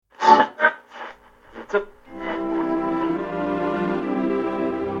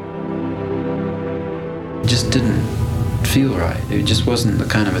just didn't feel right. It just wasn't the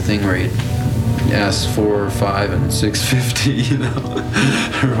kind of a thing where you'd ask 4 or 5 and 650, you know,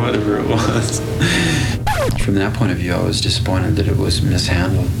 or whatever it was. From that point of view, I was disappointed that it was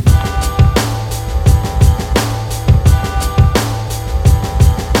mishandled.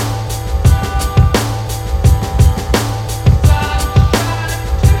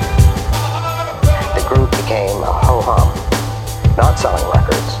 The group became a ho-hum, not selling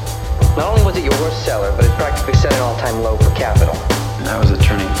records. Not only was it your worst seller, but it practically set an all-time low for Capitol. And that was a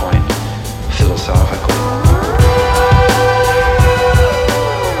turning point philosophically.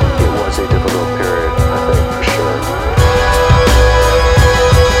 It was a difficult period, I think, for sure.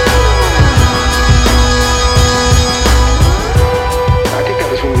 I think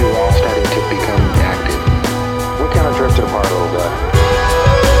that was when we were all starting to become active. We kind of drifted apart a little bit.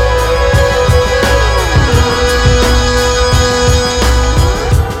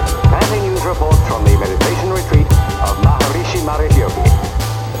 Breaking news report from the meditation retreat of Maharishi Mahesh Yogi.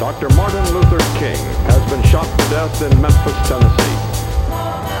 Dr. Martin Luther King has been shot to death in Memphis, Tennessee.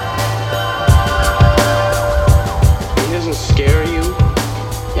 He doesn't scare you.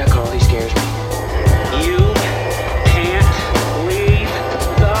 Yeah, Carl, he scares me. You can't leave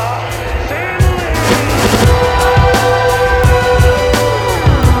the family.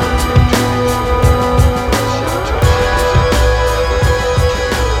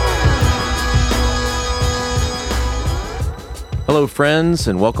 Hello, friends,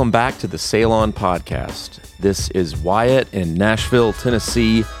 and welcome back to the Sail On Podcast. This is Wyatt in Nashville,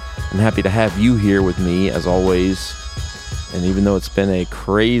 Tennessee. I'm happy to have you here with me, as always. And even though it's been a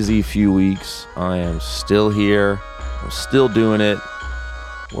crazy few weeks, I am still here. I'm still doing it.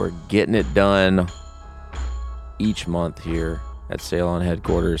 We're getting it done each month here at Sail On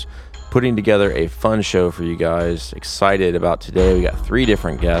headquarters, putting together a fun show for you guys. Excited about today. We got 3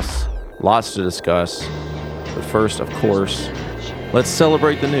 different guests, lots to discuss. But first, of course, let's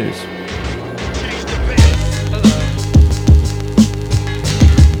celebrate the news.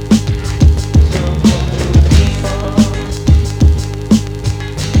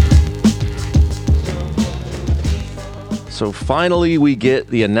 So finally, we get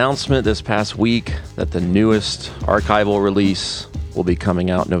the announcement this past week that the newest archival release will be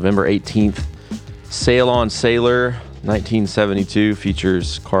coming out November 18th. Sail On Sailor, 1972,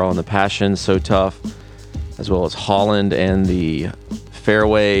 features Carl and the Passions, So Tough, as well as Holland and the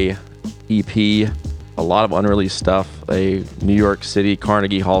Fairway EP. A lot of unreleased stuff. A New York City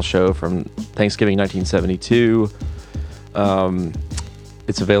Carnegie Hall show from Thanksgiving 1972.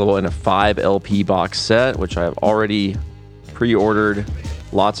 It's available in a 5 LP box set, which I have already pre-ordered.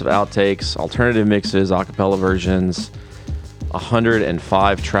 Lots of outtakes, alternative mixes, a cappella versions,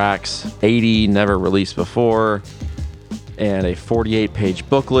 105 tracks, 80 never released before, and a 48-page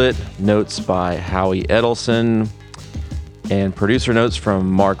booklet, notes by Howie Edelson, and producer notes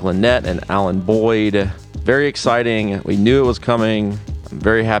from Mark Lynette and Alan Boyd. Very exciting. We knew it was coming. I'm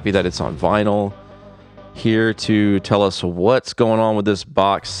very happy that it's on vinyl. Here to tell us what's going on with this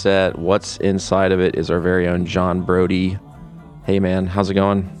box set, what's inside of it, is our very own John Brody. Hey man, how's it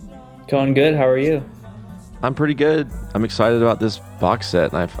going? Going good. How are you? I'm pretty good. I'm excited about this box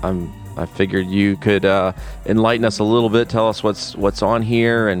set, and I figured you could enlighten us a little bit, tell us what's on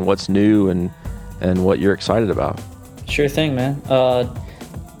here and what's new and what you're excited about. Sure thing, man.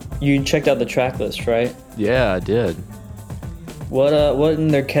 You checked out the track list, right? Yeah, I did. What in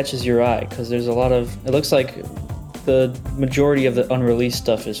there catches your eye? Because there's a lot of, it looks like the majority of the unreleased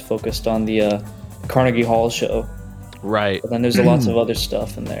stuff is focused on the Carnegie Hall show. Right. But then there's lots of other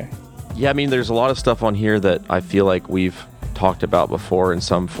stuff in there. Yeah, I mean, there's a lot of stuff on here that I feel like we've talked about before in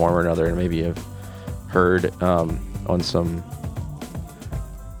some form or another, and maybe have heard on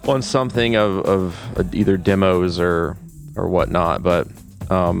something of either demos or whatnot. But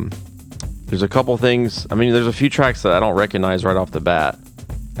there's a couple things. I mean, there's a few tracks that I don't recognize right off the bat.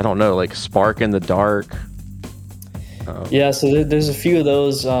 I don't know, like Spark in the Dark. Yeah, so there's a few of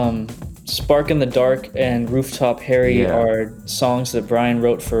those. Spark in the Dark and Rooftop Harry are songs that Brian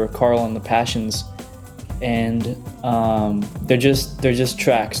wrote for Carl and the Passions, and they're just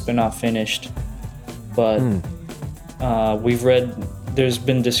tracks. They're not finished, but we've read. There's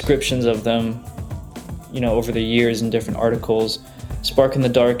been descriptions of them, over the years in different articles. Spark in the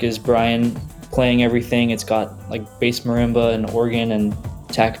Dark is Brian playing everything. It's got like bass marimba and organ and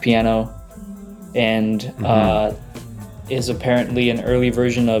tack piano, and is apparently an early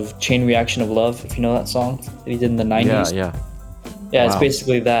version of Chain Reaction of Love, if you know that song that he did in the 90s. Yeah. Yeah, it's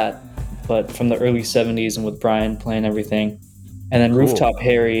basically that, but from the early 70s and with Brian playing everything. And then Rooftop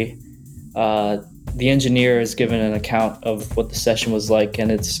Harry, the engineer has given an account of what the session was like,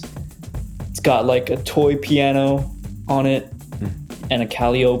 and it's got like a toy piano on it and a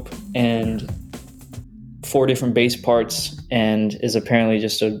Calliope and 4 different bass parts, and is apparently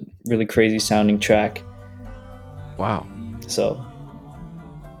just a really crazy sounding track. Wow. So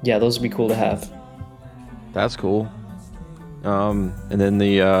yeah, those would be cool to have. That's cool. And then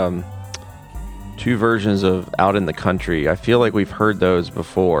the 2 versions of Out in the Country. I feel like we've heard those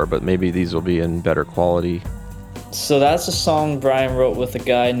before, but maybe these will be in better quality. So that's a song Brian wrote with a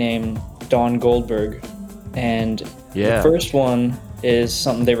guy named Don Goldberg. And the first one is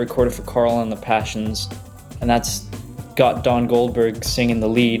something they recorded for Carl and the Passions. And that's got Don Goldberg singing the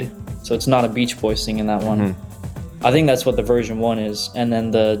lead. So it's not a Beach Boy singing that one. I think that's what the version 1 is. And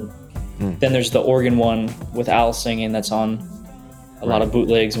then then there's the organ one with Al singing that's on a lot of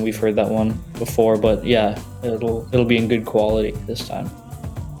bootlegs, and we've heard that one before. But yeah, it'll be in good quality this time.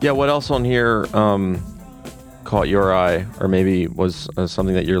 Yeah, what else on here caught your eye, or maybe was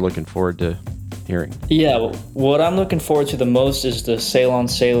something that you're looking forward to hearing? Yeah, what I'm looking forward to the most is the Sail on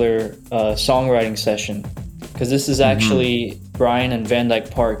Sailor songwriting session, because this is actually Brian and Van Dyke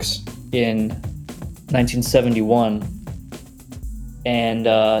Parks in 1971, and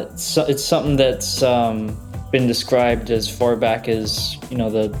so it's something that's been described as far back as, you know,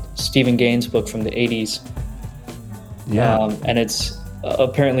 the Stephen Gaines book from the 80s. And it's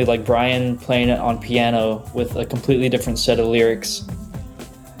apparently like Brian playing it on piano with a completely different set of lyrics.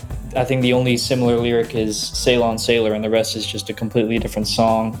 I think the only similar lyric is Sail on Sailor, and the rest is just a completely different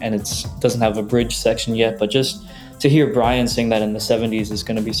song, and it doesn't have a bridge section yet, but just to hear Brian sing that in the 70s is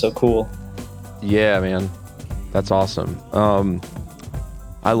going to be so cool. Yeah, man. That's awesome.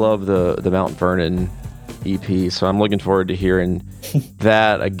 I love the Mount Vernon EP, so I'm looking forward to hearing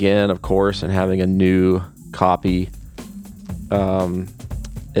that again, of course, and having a new copy. And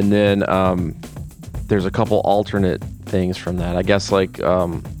then there's a couple alternate things from that. I guess like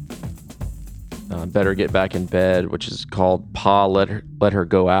Better Get Back in Bed, which is called Pa Let Her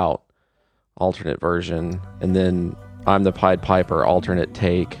Go Out, alternate version. And then I'm the Pied Piper, alternate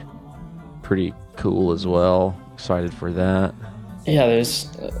take. Pretty cool as well. Excited for that. Yeah, there's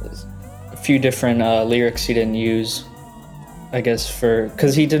a few different lyrics he didn't use, I guess,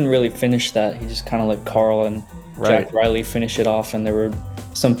 because he didn't really finish that. He just kind of let Carl and Jack Riley finish it off, and there were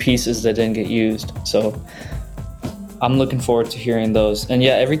some pieces that didn't get used. So I'm looking forward to hearing those. And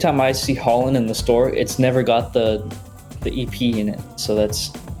yeah, every time I see Holland in the store, it's never got the EP in it. So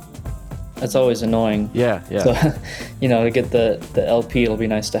that's always annoying. Yeah. So, you know, to get the LP, it'll be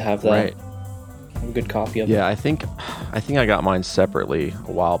nice to have that. Right. A good copy of it. Yeah, I think I got mine separately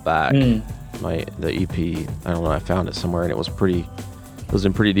a while back. The EP, I don't know, I found it somewhere, and it was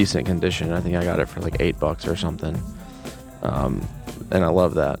in pretty decent condition. I think I got it for like $8 or something. And I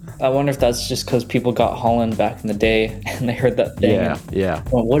love that. I wonder if that's just because people got Holland back in the day and they heard that thing. Yeah.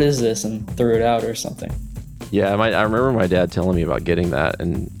 Well, what is this? And threw it out or something. Yeah, I remember my dad telling me about getting that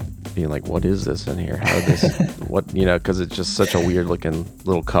and being like, "What is this in here? How is this?" What, you know, because it's just such a weird looking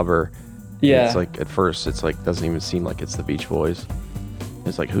little cover. Yeah. It's like at first it's like doesn't even seem like it's the Beach Boys.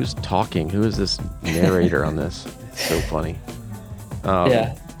 It's like, who's talking? Who is this narrator on this? It's so funny.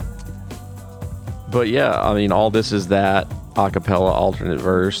 Yeah. But yeah, I mean, all this is that acapella alternate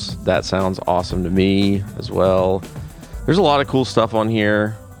verse. That sounds awesome to me as well. There's a lot of cool stuff on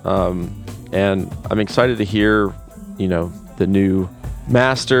here. And I'm excited to hear, you know, the new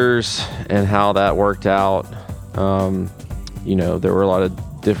masters and how that worked out. You know, there were a lot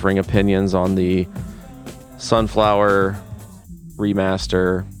of differing opinions on the Sunflower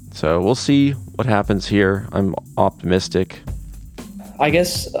remaster, so we'll see what happens here. I'm optimistic. I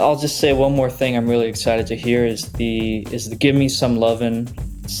guess I'll just say one more thing I'm really excited to hear is the Give Me Some Lovin'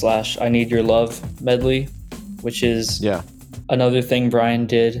 / I Need Your Love medley, which is another thing Brian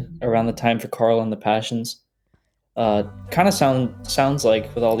did around the time for Carl and the Passions. Kind of sounds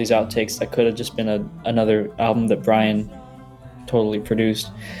like, with all these outtakes, that could have just been another album that Brian totally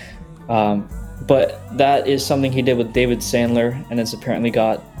produced. But that is something he did with David Sandler, and it's apparently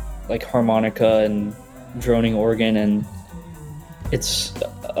got like harmonica and droning organ, and it's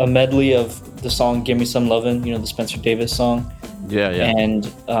a medley of the song Give Me Some Lovin', you know, the Spencer Davis song. Yeah.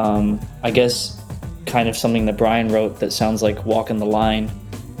 And I guess kind of something that Brian wrote that sounds like Walkin' the Line.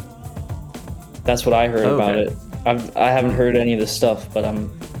 That's what I heard about it. I haven't heard any of this stuff, but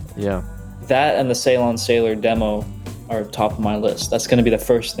that and the Sail on Sailor demo are top of my list. That's going to be the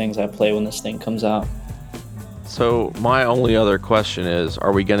first things I play when this thing comes out. So my only other question is,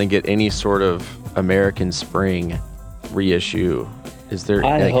 are we going to get any sort of American Spring reissue? Is there,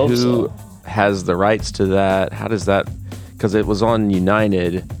 I hope who so. has the rights to that? How does that, because it was on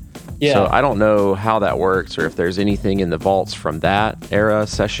United, Yeah. So I don't know how that works or if there's anything in the vaults from that era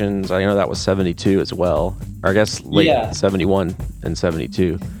sessions. I know that was 72 as well. Or I guess late 71 and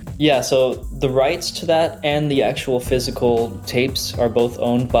 72. Yeah, so the rights to that and the actual physical tapes are both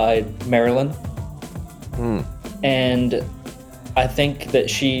owned by Marilyn. And I think that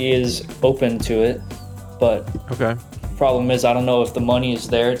she is open to it, but okay. Problem is I don't know if the money is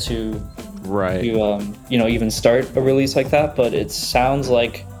there to even start a release like that, but it sounds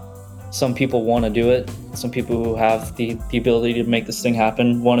like some people want to do it. Some people who have the ability to make this thing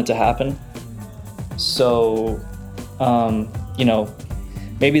happen want it to happen. So,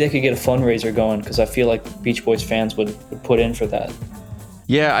 maybe they could get a fundraiser going, because I feel like Beach Boys fans would put in for that.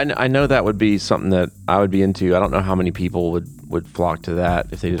 Yeah, I know that would be something that I would be into. I don't know how many people would flock to that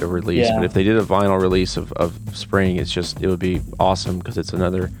if they did a release, but if they did a vinyl release of Spring, it would be awesome, because it's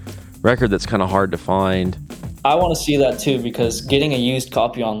another record that's kind of hard to find. I want to see that too, because getting a used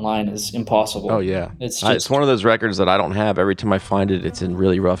copy online is impossible. Oh yeah, it's one of those records that I don't have. Every time I find it, it's in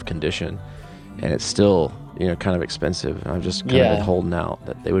really rough condition, and it's still kind of expensive. I'm just kind of holding out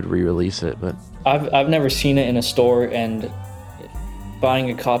that they would re-release it, but I've never seen it in a store, and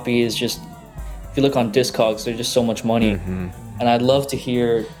buying a copy is just, if you look on Discogs, there's just so much money. And I'd love to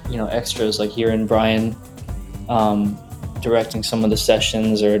hear extras, like hearing Brian directing some of the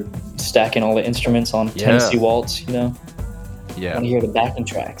sessions or stacking all the instruments on Tennessee Waltz. I want to hear the backing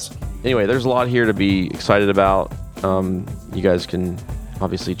tracks. Anyway, there's a lot here to be excited about. You guys can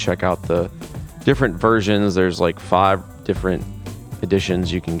obviously check out the different versions. There's like 5 different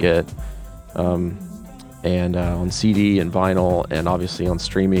editions you can get, and on CD and vinyl, and obviously on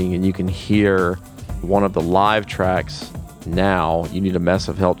streaming. And you can hear one of the live tracks now, You Need a Mess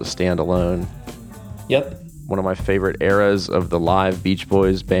of Help to Stand Alone. Yep. One of my favorite eras of the live Beach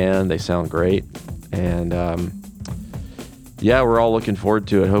Boys band. They sound great. And we're all looking forward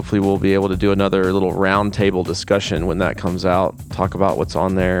to it. Hopefully we'll be able to do another little round table discussion when that comes out. Talk about what's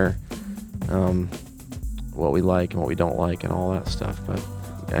on there, what we like and what we don't like and all that stuff. But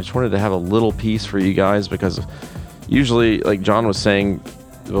I just wanted to have a little piece for you guys, because usually, like John was saying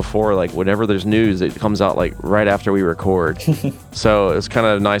before, like whenever there's news, it comes out like right after we record. So it's kind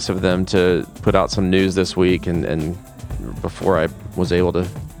of nice of them to put out some news this week and before I was able to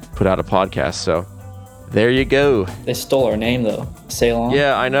put out a podcast. So there you go. They stole our name though, Ceylon.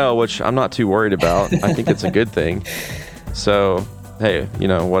 Yeah, I know, which I'm not too worried about. I think it's a good thing. So hey,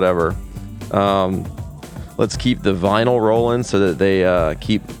 whatever. Let's keep the vinyl rolling so that they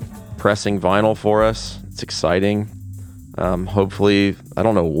keep pressing vinyl for us. It's exciting. Hopefully, I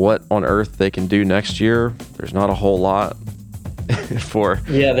don't know what on earth they can do next year. There's not a whole lot for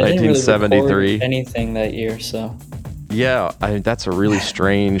 1973. Didn't really record anything that year, so. Yeah, that's a really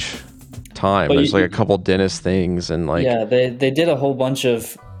strange time. But there's like a couple Dennis things and like. Yeah, they did a whole bunch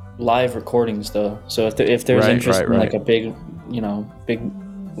of live recordings though. So if there's interest in like a big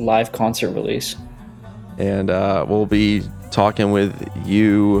live concert release. And we'll be talking with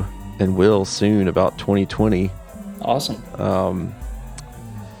you and Will soon about 2020. Awesome.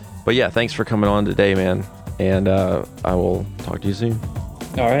 But yeah, thanks for coming on today, man. And I will talk to you soon.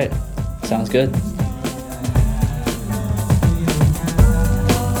 All right. Sounds good.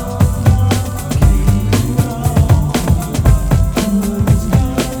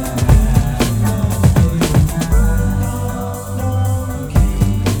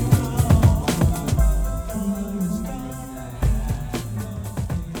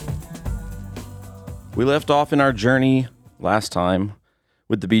 We left off in our journey last time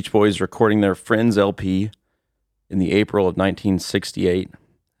with the Beach Boys recording their Friends LP in the April of 1968,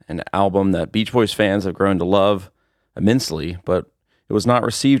 an album that Beach Boys fans have grown to love immensely, but it was not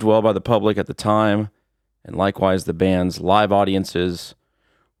received well by the public at the time, and likewise the band's live audiences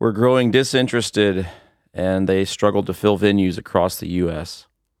were growing disinterested, and they struggled to fill venues across the U.S.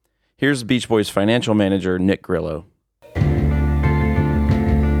 Here's Beach Boys financial manager Nick Grillo.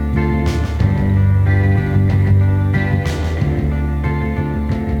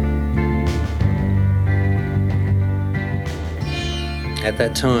 At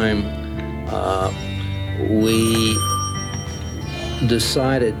that time, we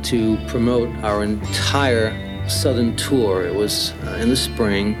decided to promote our entire southern tour. It was in the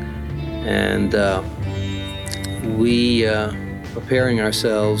spring, and we preparing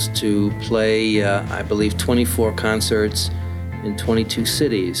ourselves to play, I believe, 24 concerts in 22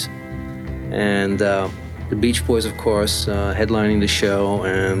 cities. And the Beach Boys, of course, headlining the show,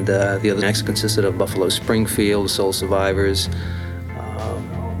 and the other acts consisted of Buffalo Springfield, Soul Survivors,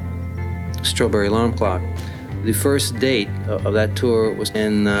 Strawberry Alarm Clock. The first date of that tour was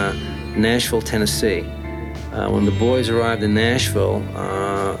in Nashville, Tennessee. When the boys arrived in Nashville,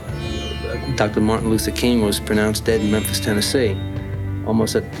 Dr. Martin Luther King was pronounced dead in Memphis, Tennessee,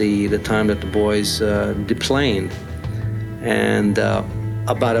 almost at the time that the boys deplaned. And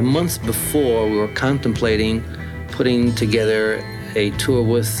about a month before, we were contemplating putting together a tour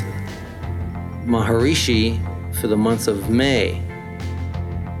with Maharishi for the month of May,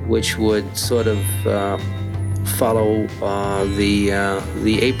 which would sort of follow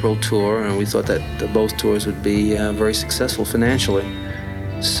the April tour, and we thought that both tours would be very successful financially.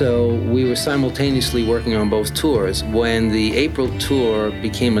 So we were simultaneously working on both tours. When the April tour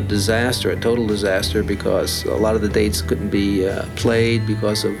became a disaster, a total disaster, because a lot of the dates couldn't be played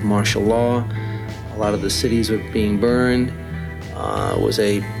because of martial law, a lot of the cities were being burned, it was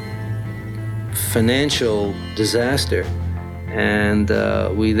a financial disaster. And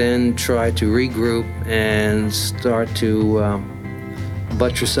we then tried to regroup and start to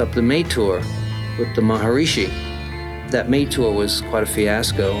buttress up the May tour with the Maharishi. That May tour was quite a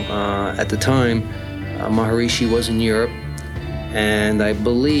fiasco. At the time, Maharishi was in Europe, and I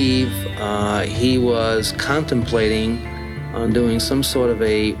believe he was contemplating on doing some sort of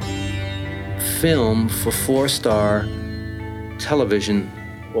a film for 4-Star television,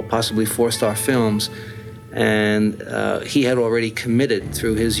 or possibly 4-Star Films, and he had already committed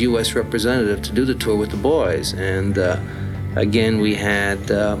through his U.S. representative to do the tour with the boys. And again, we had,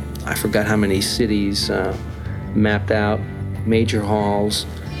 I forgot how many cities mapped out, major halls,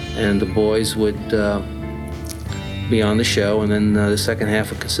 and the boys would be on the show, and then the second half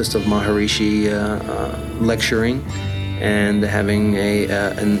would consist of Maharishi lecturing and having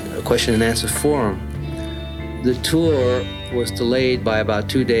a question and answer forum. The tour was delayed by about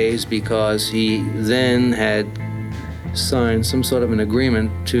 2 days because he then had signed some sort of an agreement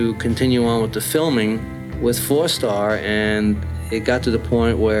to continue on with the filming with 4-Star, and it got to the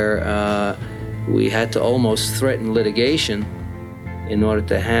point where we had to almost threaten litigation in order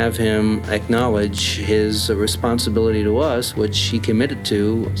to have him acknowledge his responsibility to us, which he committed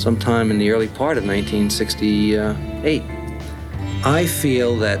to sometime in the early part of 1968. I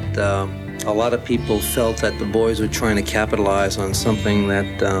feel that a lot of people felt that the boys were trying to capitalize on something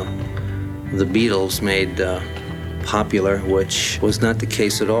that the Beatles made popular, which was not the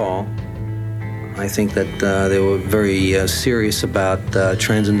case at all. I think that they were very serious about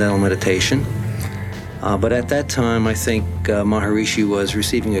transcendental meditation. But at that time, I think Maharishi was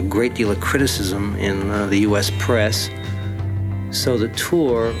receiving a great deal of criticism in the U.S. press. So the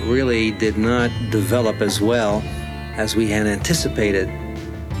tour really did not develop as well as we had anticipated.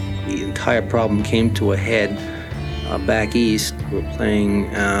 The entire problem came to a head back east. We were playing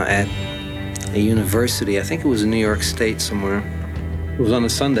at a university. I think it was in New York State somewhere. It was on a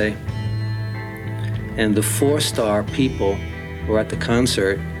Sunday. And the 4-Star people were at the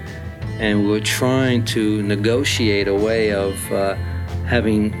concert, and we were trying to negotiate a way of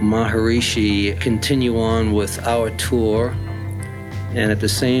having Maharishi continue on with our tour and at the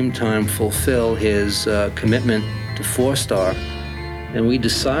same time fulfill his commitment to 4-Star. And we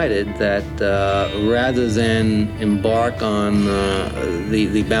decided that rather than embark on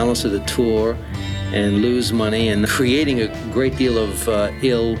the balance of the tour and lose money and creating a great deal of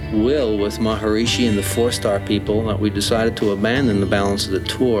ill will with Maharishi and the 4-Star people, that we decided to abandon the balance of the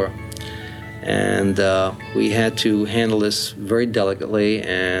tour. And we had to handle this very delicately,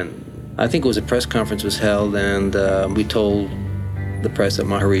 and I think it was a press conference was held, and we told the press that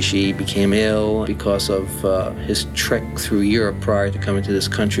Maharishi became ill because of his trek through Europe prior to coming to this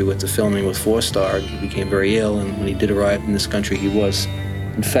country with the filming with 4-Star. He became very ill, and when he did arrive in this country, he was,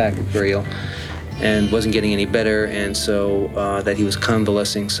 in fact, very ill and wasn't getting any better, and so that he was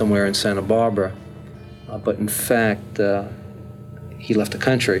convalescing somewhere in Santa Barbara. But in fact, he left the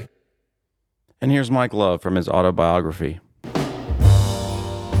country. And here's Mike Love from his autobiography.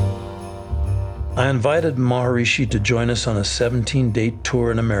 I invited Maharishi to join us on a 17-date tour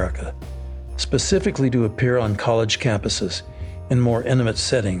in America, specifically to appear on college campuses in more intimate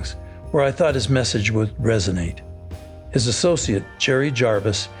settings where I thought his message would resonate. His associate, Jerry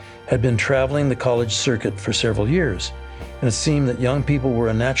Jarvis, had been traveling the college circuit for several years, and it seemed that young people were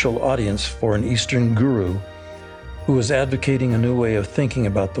a natural audience for an Eastern guru who was advocating a new way of thinking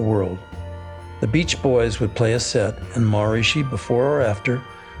about the world. The Beach Boys would play a set, and Maharishi, before or after,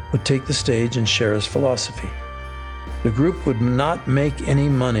 would take the stage and share his philosophy. The group would not make any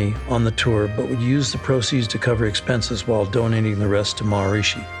money on the tour, but would use the proceeds to cover expenses while donating the rest to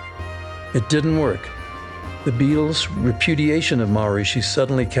Maharishi. It didn't work. The Beatles' repudiation of Maharishi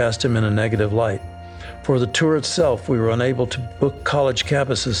suddenly cast him in a negative light. For the tour itself, we were unable to book college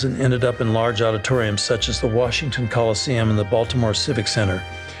campuses and ended up in large auditoriums such as the Washington Coliseum and the Baltimore Civic Center,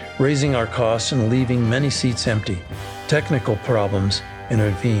 raising our costs and leaving many seats empty. Technical problems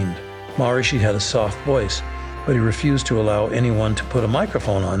intervened. Maharishi had a soft voice, but he refused to allow anyone to put a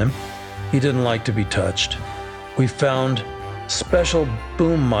microphone on him. He didn't like to be touched. We found special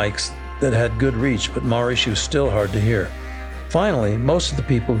boom mics that had good reach, but Maharishi was still hard to hear. Finally, most of the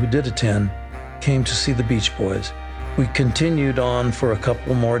people who did attend came to see the Beach Boys. We continued on for a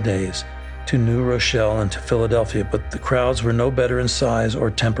couple more days to New Rochelle and to Philadelphia, but the crowds were no better in size or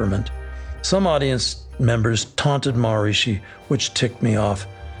temperament. Some audience members taunted Maharishi, which ticked me off,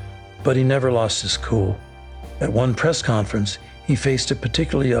 but he never lost his cool. At one press conference, he faced a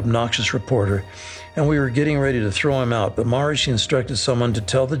particularly obnoxious reporter, and we were getting ready to throw him out, but Maharishi instructed someone to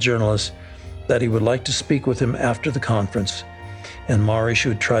tell the journalist that he would like to speak with him after the conference, and Maharishi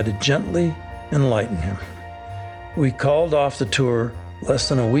would try to gently enlighten him. We called off the tour less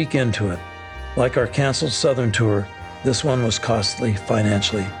than a week into it. Like our canceled Southern tour, this one was costly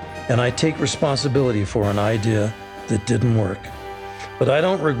financially, and I take responsibility for an idea that didn't work. But I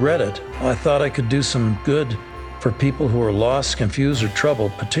don't regret it. I thought I could do some good for people who are lost, confused, or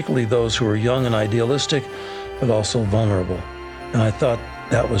troubled, particularly those who are young and idealistic, but also vulnerable. And I thought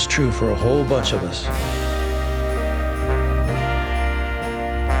that was true for a whole bunch of us.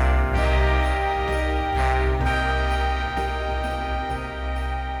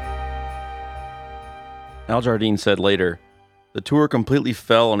 Al Jardine said later, "The tour completely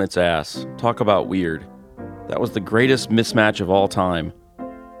fell on its ass. Talk about weird. That was the greatest mismatch of all time.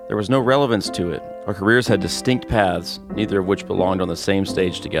 There was no relevance to it. Our careers had distinct paths, neither of which belonged on the same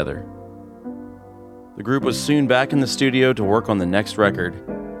stage together." The group was soon back in the studio to work on the next record,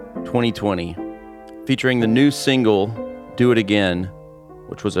 2020, featuring the new single, Do It Again,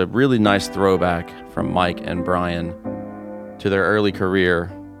 which was a really nice throwback from Mike and Brian to their early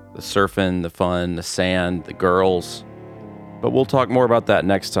career, the surfing, the fun, the sand, the girls. But we'll talk more about that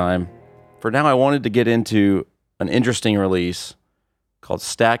next time. For now, I wanted to get into an interesting release called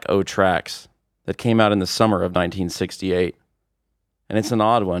Stack O Tracks that came out in the summer of 1968. And it's an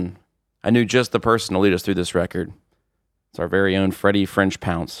odd one. I knew just the person to lead us through this record. It's our very own Freddie French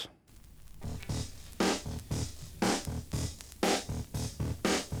Pounce.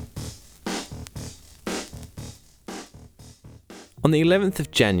 On the 11th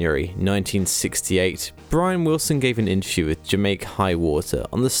of January 1968, Brian Wilson gave an interview with Jamaica High Water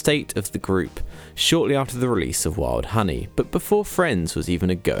on the state of the group shortly after the release of Wild Honey, but before Friends was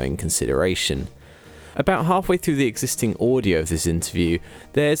even a going consideration. About halfway through the existing audio of this interview,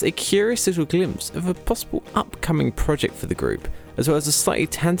 there's a curious little glimpse of a possible upcoming project for the group, as well as a slightly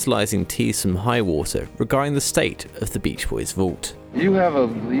tantalising tease from High Water regarding the state of the Beach Boys vault. You have a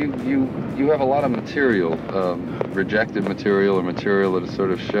lot of material, rejected material or material that is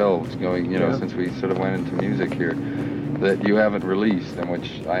sort of shelved going, since we sort of went into music here, that you haven't released, and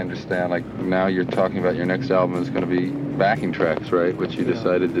which I understand, like now you're talking about your next album is going to be backing tracks, right? Which you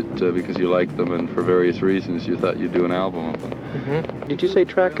decided that because you liked them and for various reasons you thought you'd do an album of them. Mm-hmm. Did you say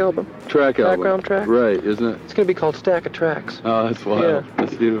track album? Track album. Background track? Right, isn't it? It's going to be called Stack of Tracks. Oh, that's wild. Yeah.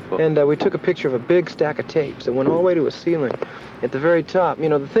 That's beautiful. And we took a picture of a big stack of tapes that went all the way to a ceiling. At the very top,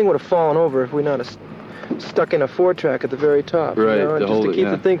 the thing would have fallen over if we not stuck in a 4-track at the very top. Right, just to keep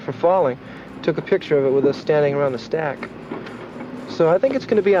the thing from falling. Took a picture of it with us standing around the stack. So I think it's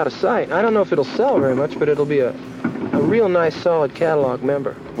going to be out of sight. I don't know if it'll sell very much, but it'll be a real nice, solid catalog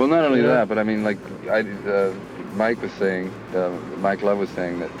member. Well, not only that, but I mean, like Mike was saying, Mike Love was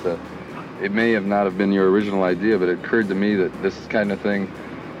saying that it may have not have been your original idea, but it occurred to me that this kind of thing.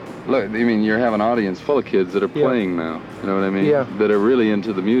 Look, I mean, you have an audience full of kids that are playing now. You know what I mean? Yeah. That are really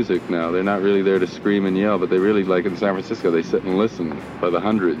into the music now. They're not really there to scream and yell, but they really, like in San Francisco, they sit and listen by the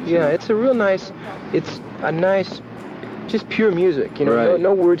hundreds. Yeah, it's a nice, just pure music. Right.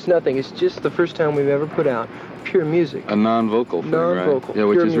 No words, nothing. It's just the first time we've ever put out pure music. A non-vocal thing, non-vocal, right? Yeah,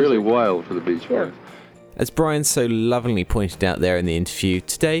 which is music. really wild for the Beach Boys. As Brian so lovingly pointed out there in the interview,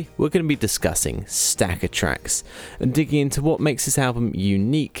 today we're going to be discussing Stack of Tracks and digging into what makes this album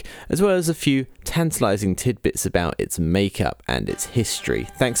unique, as well as a few tantalising tidbits about its makeup and its history,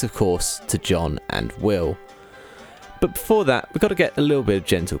 thanks of course to John and Will. But before that, we've got to get a little bit of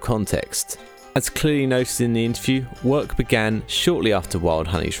gentle context. As clearly noted in the interview, work began shortly after Wild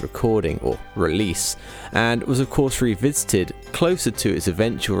Honey's recording, or release, and was of course revisited closer to its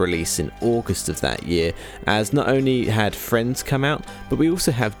eventual release in August of that year, as not only had Friends come out, but we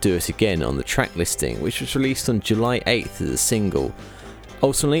also have Do It Again on the track listing, which was released on July 8th as a single.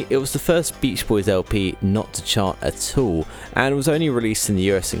 Ultimately, it was the first Beach Boys LP not to chart at all, and was only released in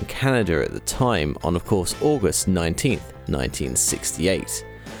the US and Canada at the time on, of course, August 19th, 1968.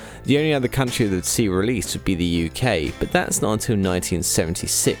 The only other country that would see release would be the UK, but that's not until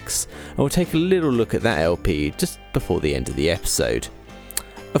 1976, and we'll take a little look at that LP just before the end of the episode.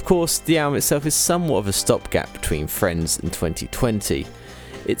 Of course, the album itself is somewhat of a stopgap between Friends and 2020.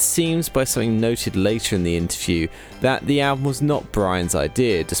 It seems by something noted later in the interview that the album was not Brian's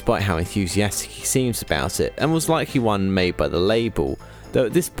idea, despite how enthusiastic he seems about it, and was likely one made by the label, though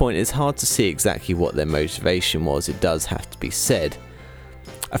at this point it's hard to see exactly what their motivation was, it does have to be said.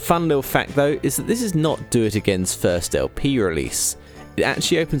 A fun little fact though is that this is not Do It Again's first LP release. It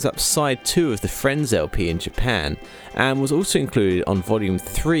actually opens up side 2 of the Friends LP in Japan, and was also included on volume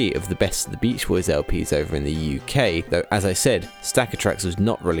 3 of the Best of the Beach Boys LPs over in the UK, though as I said, Stack of Tracks was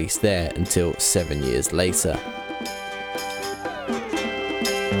not released there until 7 years later.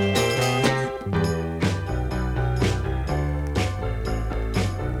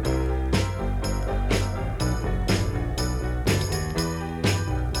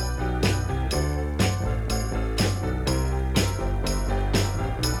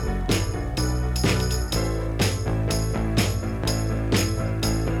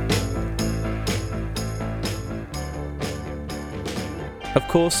 Of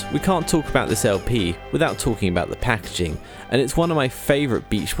course, we can't talk about this LP without talking about the packaging, and it's one of my favourite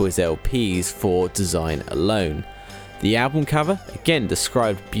Beach Boys LPs for design alone. The album cover, again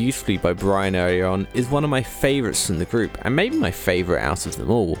described beautifully by Brian earlier on, is one of my favourites from the group, and maybe my favourite out of them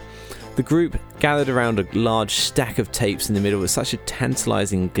all. The group gathered around a large stack of tapes in the middle with such a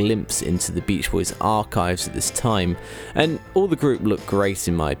tantalising glimpse into the Beach Boys archives at this time, and all the group looked great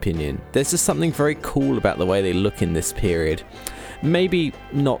in my opinion. There's just something very cool about the way they look in this period. Maybe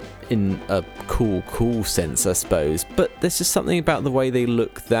not in a cool sense, I suppose, but there's just something about the way they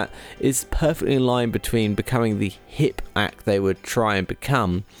look that is perfectly in line between becoming the hip act they would try and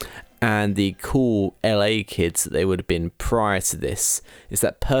become and the cool LA kids that they would have been prior to this. It's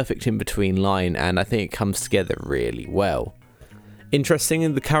that perfect in-between line, and I think it comes together really well.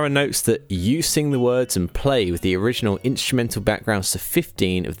 Interesting, the cover notes that you sing the words and play with the original instrumental backgrounds to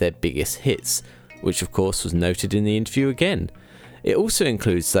 15 of their biggest hits, which of course was noted in the interview again. It also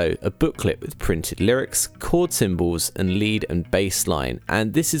includes, though, a booklet with printed lyrics, chord symbols, and lead and bass line,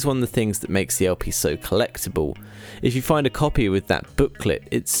 and this is one of the things that makes the LP so collectible. If you find a copy with that booklet,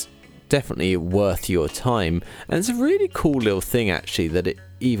 it's definitely worth your time, and it's a really cool little thing actually that it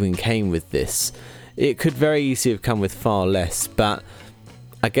even came with this. It could very easily have come with far less, but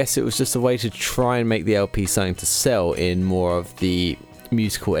I guess it was just a way to try and make the LP something to sell in more of the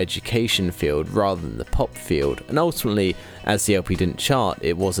musical education field rather than the pop field, and ultimately, as the LP didn't chart,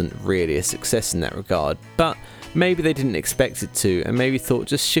 it wasn't really a success in that regard, but maybe they didn't expect it to, and maybe thought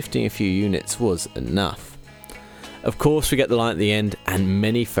just shifting a few units was enough. Of course, we get the line at the end and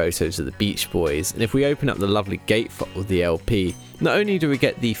many photos of the Beach Boys, and if we open up the lovely gatefold of the LP, not only do we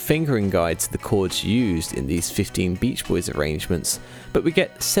get the fingering guide to the chords used in these 15 Beach Boys arrangements, but we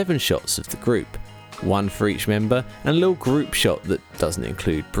get 7 shots of the group, 1 for each member, and a little group shot that doesn't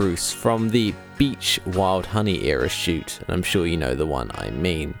include Bruce from the Beach Wild Honey era shoot, and I'm sure you know the one I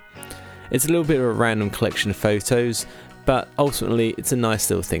mean. It's a little bit of a random collection of photos, but ultimately it's a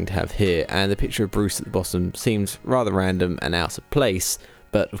nice little thing to have here, and the picture of Bruce at the bottom seems rather random and out of place,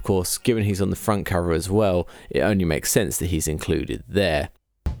 but of course, given he's on the front cover as well, it only makes sense that he's included there.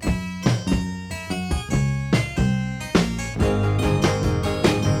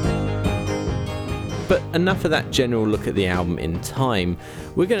 But enough of that general look at the album in time,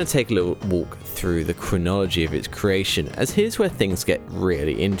 we're going to take a little walk through the chronology of its creation, as here's where things get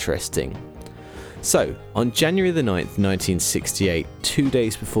really interesting. So, on January the 9th, 1968, 2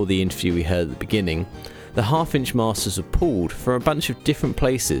 days before the interview we heard at the beginning, the half-inch masters were pulled from a bunch of different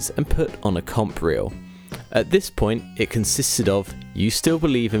places and put on a comp reel. At this point, it consisted of You Still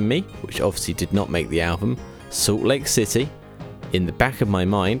Believe in Me, which obviously did not make the album, Salt Lake City, In the Back of My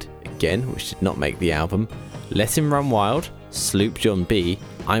Mind, again, which did not make the album, Let Him Run Wild, Sloop John B,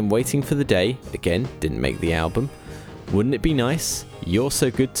 I'm Waiting for the Day, again, didn't make the album, Wouldn't It Be Nice, You're So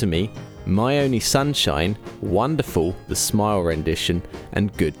Good to Me, My Only Sunshine, Wonderful, the Smile rendition,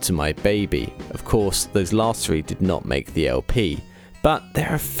 and Good to My Baby. Of course, those last 3 did not make the LP, but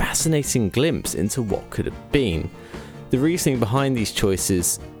they're a fascinating glimpse into what could have been. The reasoning behind these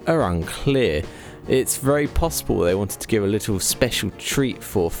choices are unclear. It's very possible they wanted to give a little special treat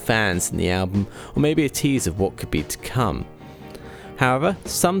for fans in the album, or maybe a tease of what could be to come. However,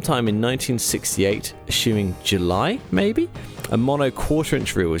 sometime in 1968, assuming July maybe, a mono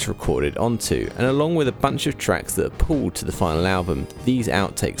 1/4-inch reel was recorded onto, and along with a bunch of tracks that are pulled to the final album, these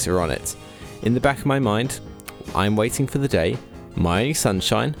outtakes are on it. In the Back of My Mind, I'm Waiting for the Day, My Only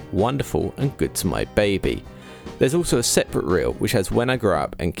Sunshine, Wonderful, and Good to My Baby. There's also a separate reel which has When I Grow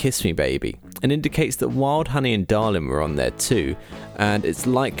Up and Kiss Me Baby, and indicates that Wild Honey and Darling were on there too, and it's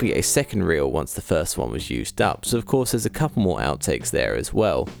likely a second reel once the first one was used up, so of course there's a couple more outtakes there as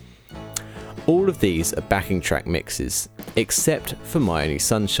well. All of these are backing track mixes, except for My Only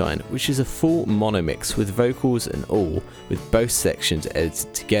Sunshine, which is a full mono mix with vocals and all, with both sections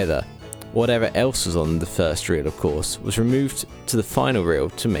edited together. Whatever else was on the first reel, of course, was removed to the final reel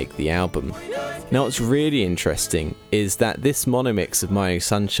to make the album. Now what's really interesting is that this mono mix of My Only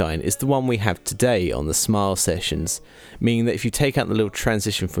Sunshine is the one we have today on the Smile sessions, meaning that if you take out the little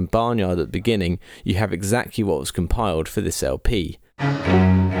transition from Barnyard at the beginning, you have exactly what was compiled for this LP.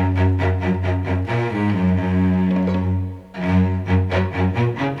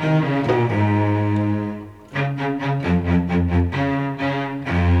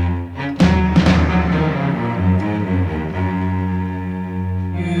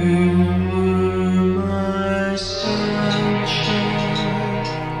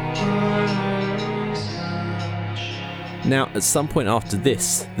 Now, at some point after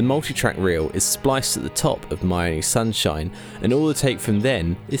this, the multi-track reel is spliced at the top of My Only Sunshine, and all the tape from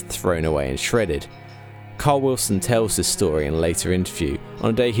then is thrown away and shredded. Carl Wilson tells this story in a later interview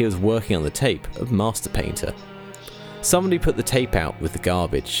on a day he was working on the tape of Master Painter. Somebody put the tape out with the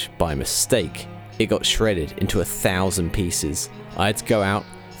garbage by mistake. It got shredded into 1,000 pieces. I had to go out,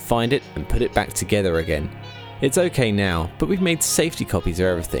 find it, and put it back together again. It's okay now, but we've made safety copies of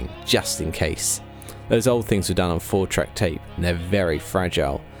everything, just in case. Those old things were done on 4-track tape, and they're very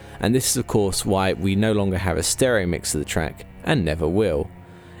fragile. And this is of course why we no longer have a stereo mix of the track, and never will.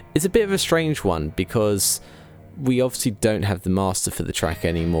 It's a bit of a strange one, because we obviously don't have the master for the track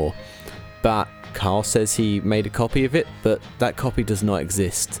anymore. But Carl says he made a copy of it, but that copy does not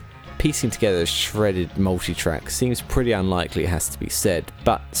exist. Piecing together a shredded multi-track seems pretty unlikely, it has to be said,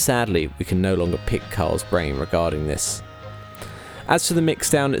 but sadly we can no longer pick Carl's brain regarding this. As for the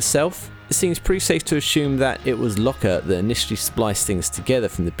mixdown itself, it seems pretty safe to assume that it was Locker that initially spliced things together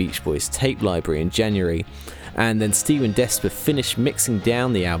from the Beach Boys tape library in January, and then Stephen Desper finished mixing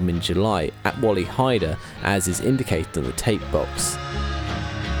down the album in July at Wally Heider, as is indicated on the tape box.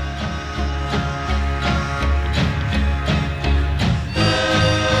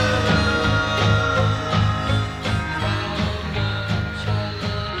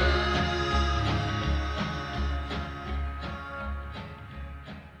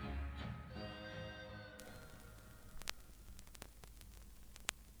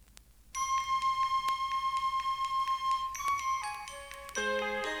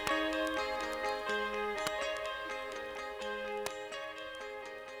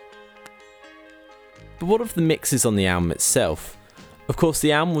 But what of the mixes on the album itself? Of course,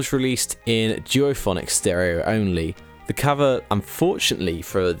 the album was released in duophonic stereo only. The cover, unfortunately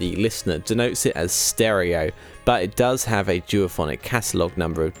for the listener, denotes it as stereo, but it does have a duophonic catalogue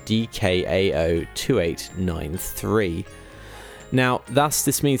number of DKAO2893. Now, thus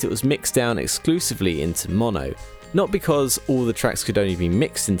this means it was mixed down exclusively into mono. Not because all the tracks could only be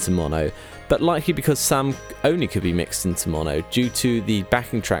mixed into mono, but likely because some only could be mixed into mono due to the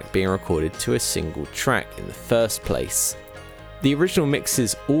backing track being recorded to a single track in the first place. The original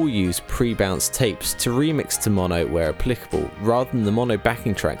mixes all use pre-bounced tapes to remix to mono where applicable, rather than the mono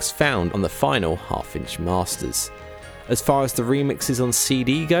backing tracks found on the final half-inch masters. As far as the remixes on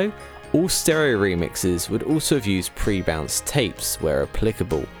CD go, all stereo remixes would also have used pre-bounced tapes where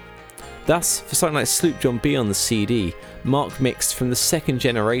applicable. Thus, for something like Sloop John B on the CD, Mark mixed from the second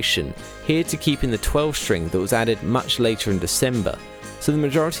generation, here to keep in the 12-string that was added much later in December, so the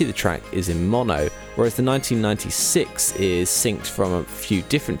majority of the track is in mono, whereas the 1996 is synced from a few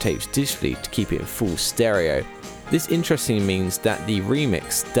different tapes digitally to keep it in full stereo. This interestingly means that the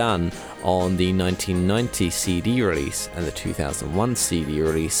remix done on the 1990 CD release and the 2001 CD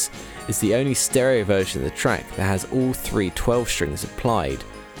release is the only stereo version of the track that has all three 12 strings applied.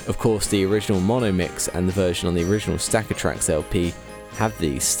 Of course, the original mono mix and the version on the original Stacker Tracks LP have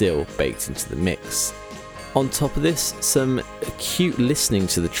these still baked into the mix. On top of this, some acute listening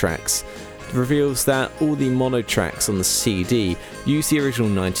to the tracks reveals that all the mono tracks on the CD use the original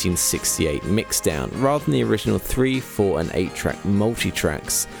 1968 mixdown rather than the original 3, 4 and 8 track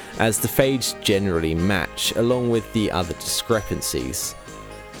multi-tracks, as the fades generally match along with the other discrepancies.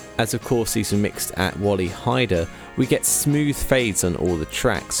 As of course these were mixed at Wally Heider, we get smooth fades on all the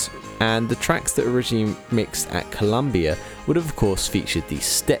tracks, and the tracks that originally mixed at Columbia would have of course featured the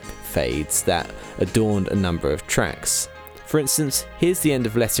step fades that adorned a number of tracks. For instance, here's the end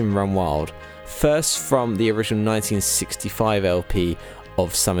of Let Him Run Wild, first from the original 1965 LP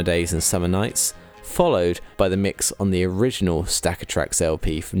of Summer Days and Summer Nights, followed by the mix on the original Stacker Tracks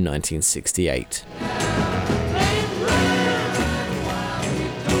LP from 1968.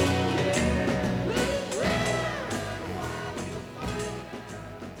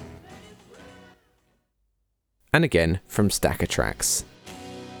 and again from Stacker Tracks.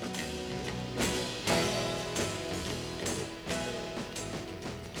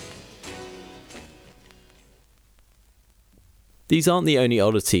 These aren't the only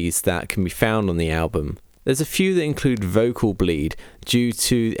oddities that can be found on the album. There's a few that include vocal bleed due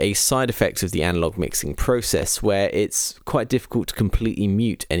to a side effect of the analog mixing process where it's quite difficult to completely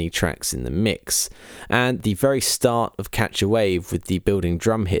mute any tracks in the mix. And the very start of Catch a Wave with the building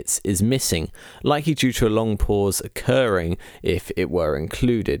drum hits is missing, likely due to a long pause occurring if it were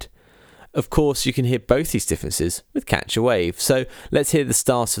included. Of course, you can hear both these differences with Catch a Wave, so let's hear the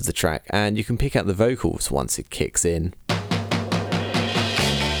start of the track and you can pick out the vocals once it kicks in.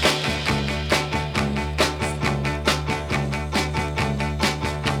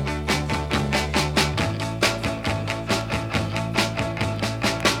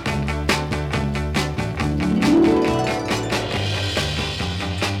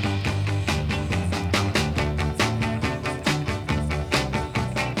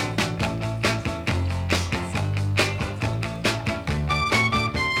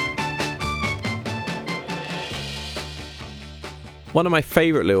 One of my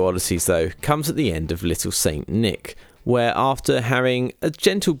favourite little oddities though comes at the end of Little Saint Nick, where after having a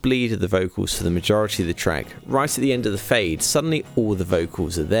gentle bleed of the vocals for the majority of the track, right at the end of the fade, suddenly all the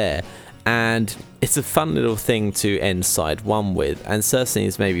vocals are there. And it's a fun little thing to end side one with, and certainly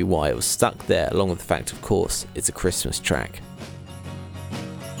is maybe why it was stuck there, along with the fact, of course, it's a Christmas track.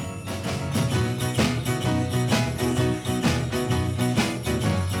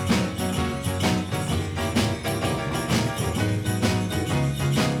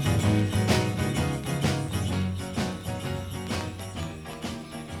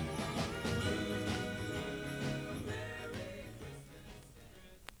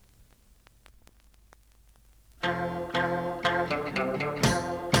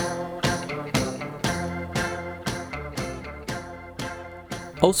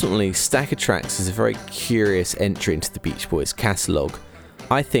 Ultimately, Stacker Tracks is a very curious entry into the Beach Boys catalogue.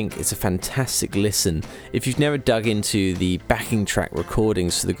 I think it's a fantastic listen if you've never dug into the backing track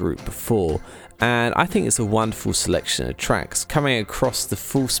recordings for the group before, and I think it's a wonderful selection of tracks coming across the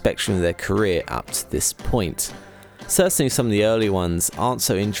full spectrum of their career up to this point. Certainly some of the early ones aren't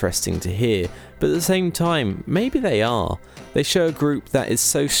so interesting to hear, but at the same time, maybe they are. They show a group that is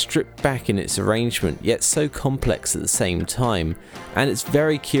so stripped back in its arrangement, yet so complex at the same time, and it's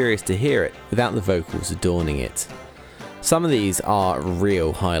very curious to hear it without the vocals adorning it. Some of these are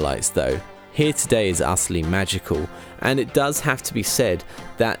real highlights though. Here Today is utterly magical, and it does have to be said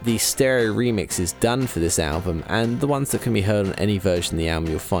that the stereo remixes done for this album, and the ones that can be heard on any version of the album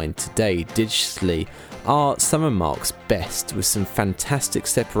you'll find today digitally, are some of Mark's best, with some fantastic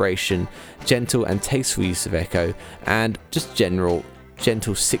separation, gentle and tasteful use of echo, and just gentle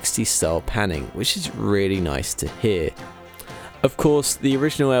 60s style panning, which is really nice to hear. Of course, the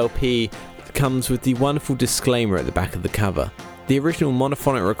original LP comes with the wonderful disclaimer at the back of the cover. The original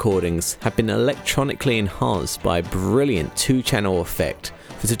monophonic recordings have been electronically enhanced by a brilliant 2-channel effect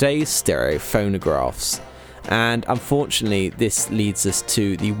for today's stereo phonographs. And unfortunately, this leads us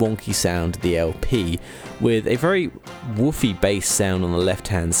to the wonky sound of the LP, with a very woofy bass sound on the left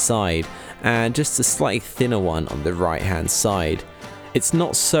hand side and just a slightly thinner one on the right hand side. It's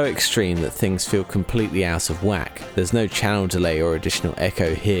not so extreme that things feel completely out of whack. There's no channel delay or additional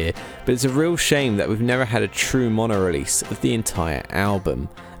echo here, but it's a real shame that we've never had a true mono release of the entire album.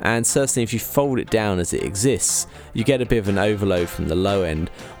 And certainly if you fold it down as it exists, you get a bit of an overload from the low end,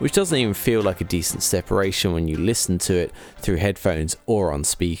 which doesn't even feel like a decent separation when you listen to it through headphones or on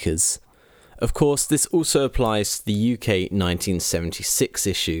speakers. Of course, this also applies to the UK 1976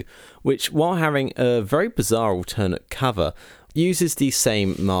 issue, which, while having a very bizarre alternate cover, uses the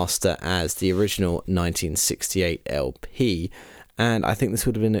same master as the original 1968 LP, and I think this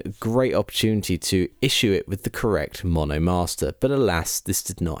would have been a great opportunity to issue it with the correct mono master, but alas, this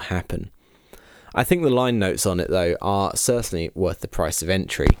did not happen. I think the line notes on it though are certainly worth the price of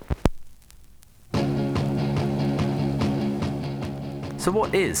entry. So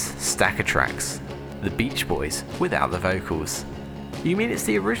what is Stacker Tracks? The Beach Boys without the vocals. You mean it's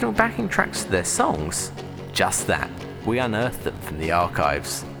the original backing tracks to their songs? Just that. We unearthed them from the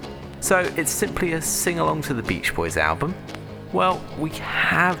archives. So it's simply a sing-along to the Beach Boys album? Well, we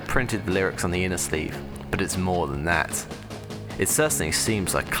have printed the lyrics on the inner sleeve, but it's more than that. It certainly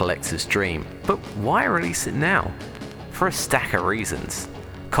seems like a collector's dream, but why release it now? For a stack of reasons.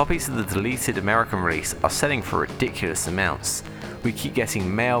 Copies of the deleted American release are selling for ridiculous amounts. We keep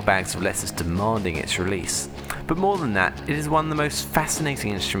getting mailbags of letters demanding its release. But more than that, it is one of the most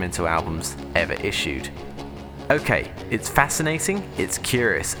fascinating instrumental albums ever issued. Okay, it's fascinating, it's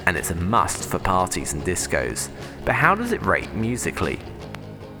curious, and it's a must for parties and discos. But how does it rate musically?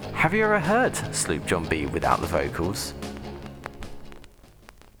 Have you ever heard Sloop John B without the vocals?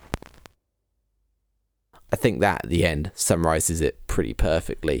 I think that, at the end, summarizes it pretty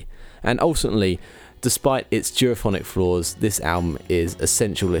perfectly. And ultimately, despite its duophonic flaws, this album is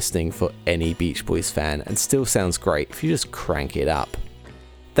essential listening for any Beach Boys fan and still sounds great if you just crank it up.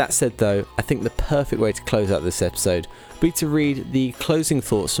 That said though, I think the perfect way to close out this episode would be to read the closing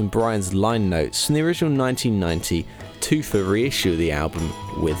thoughts from Brian's line notes from the original 1990 2-for reissue of the album,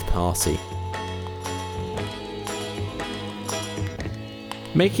 With Party.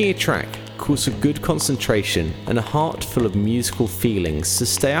 Making a track calls for good concentration and a heart full of musical feelings to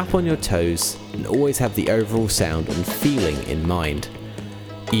stay up on your toes and always have the overall sound and feeling in mind.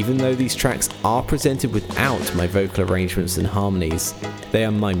 Even though these tracks are presented without my vocal arrangements and harmonies, they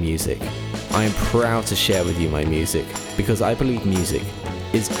are my music. I am proud to share with you my music because I believe music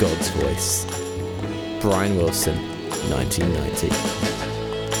is God's voice. Brian Wilson, 1990.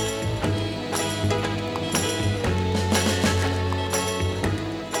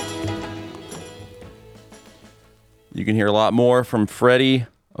 You can hear a lot more from Freddie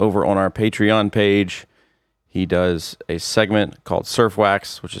over on our Patreon page. He does a segment called Surf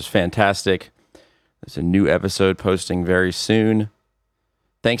Wax, which is fantastic. There's a new episode posting very soon.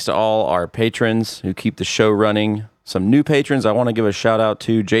 Thanks to all our patrons who keep the show running. Some new patrons I want to give a shout out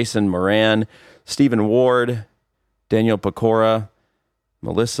to: Jason Moran, Stephen Ward, Daniel Pecora,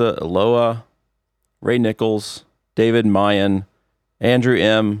 Melissa Eloa, Ray Nichols, David Mayan, Andrew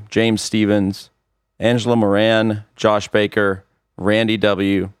M., James Stevens, Angela Moran, Josh Baker, Randy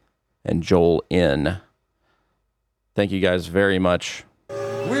W., and Joel N. Thank you guys very much.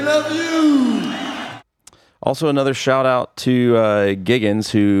 We love you! Also, another shout out to Giggins,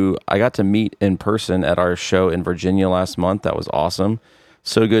 who I got to meet in person at our show in Virginia last month. That was awesome.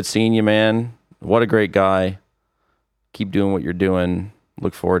 So good seeing you, man. What a great guy. Keep doing what you're doing.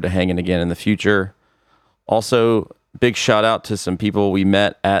 Look forward to hanging again in the future. Also, big shout out to some people we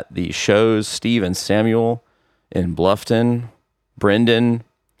met at the shows: Steve and Samuel in Bluffton, Brendan,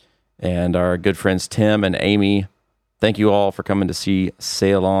 and our good friends Tim and Amy. Thank you all for coming to see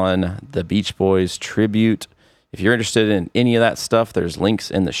Sail On, the Beach Boys tribute. If you're interested in any of that stuff, there's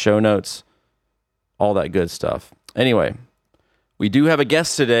links in the show notes. All that good stuff. Anyway, we do have a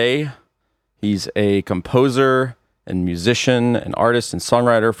guest today. He's a composer and musician, an artist and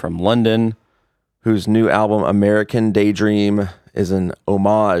songwriter from London, whose new album, American Daydream, is an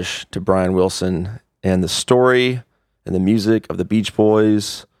homage to Brian Wilson and the story and the music of the Beach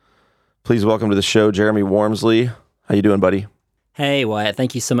Boys. Please welcome to the show, Jeremy Wormsley. How you doing, buddy? Hey, Wyatt.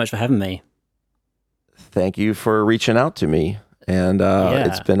 Thank you so much for having me. Thank you for reaching out to me. And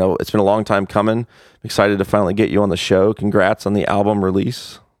it's been a long time coming. I'm excited to finally get you on the show. Congrats on the album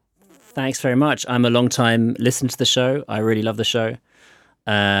release. Thanks very much. I'm a long time listener to the show. I really love the show.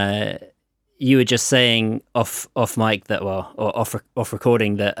 You were just saying off mic that, or off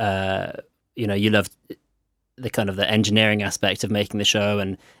recording that you loved the kind of the engineering aspect of making the show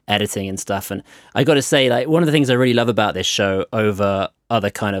and editing and stuff. And I got to say, like, one of the things I really love about this show over other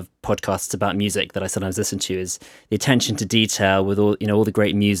kind of podcasts about music that I sometimes listen to is the attention to detail with all the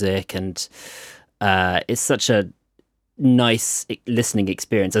great music. And it's such a nice listening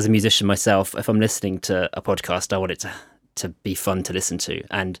experience. As a musician myself, if I'm listening to a podcast, I want it to be fun to listen to.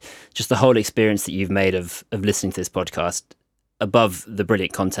 And just the whole experience that you've made of listening to this podcast, above the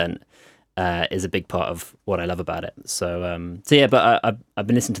brilliant content, is a big part of what I love about it. So yeah, but I've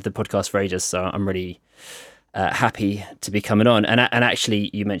been listening to the podcast for ages, so I'm really happy to be coming on. And actually,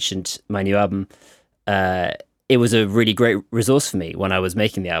 you mentioned my new album. It was a really great resource for me when I was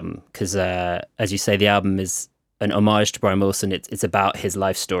making the album, because as you say, the album is an homage to Brian Wilson. It's about his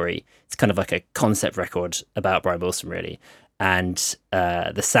life story. It's kind of like a concept record about Brian Wilson, really. And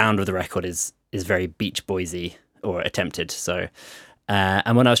the sound of the record is very Beach Boysy, or attempted. So.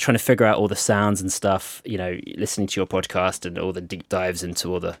 And when I was trying to figure out all the sounds and stuff, listening to your podcast and all the deep dives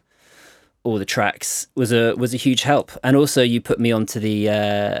into all the tracks was a huge help. And also, you put me onto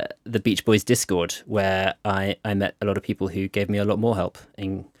the Beach Boys Discord, where I met a lot of people who gave me a lot more help.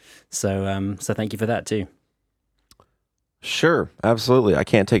 So thank you for that too. Sure, absolutely. I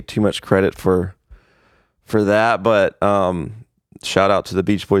can't take too much credit for that, but shout out to the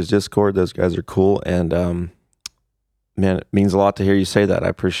Beach Boys Discord. Those guys are cool, and man, it means a lot to hear you say that. I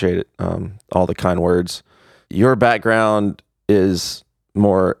appreciate it. All the kind words. Your background is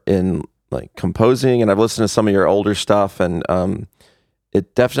more in like composing, and I've listened to some of your older stuff, and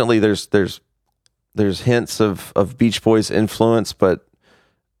it definitely there's hints of Beach Boys influence, but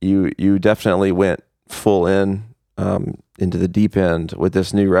you definitely went full into the deep end with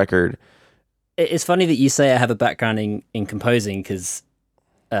this new record. It's funny that you say I have a background in composing, because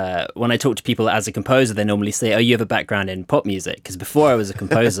when I talk to people as a composer, they normally say, "Oh, you have a background in pop music." Because before I was a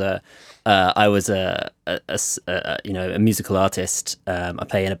composer, I was a musical artist. I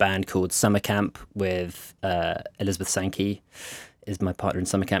play in a band called Summer Camp with Elizabeth Sankey, is my partner in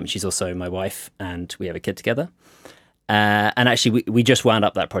Summer Camp, and she's also my wife, and we have a kid together. And actually, we just wound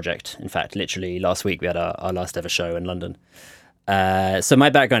up that project. In fact, literally last week we had our last ever show in London. So my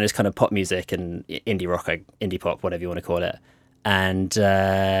background is kind of pop music and indie rock, indie pop, whatever you want to call it. And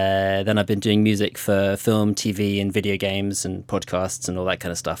then I've been doing music for film, TV, and video games and podcasts and all that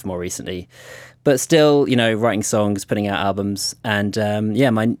kind of stuff more recently. But still, writing songs, putting out albums. And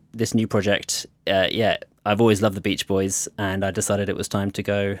this new project, I've always loved the Beach Boys, and I decided it was time to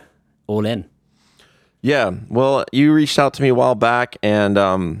go all in. Yeah, well, you reached out to me a while back,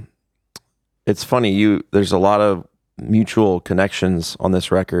 and it's funny, there's a lot of mutual connections on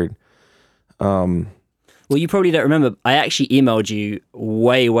this record. Well, you probably don't remember. I actually emailed you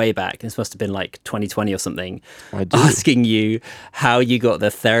way back. This must have been like 2020 or something, asking you how you got the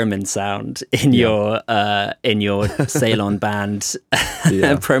theremin sound in your Ceylon band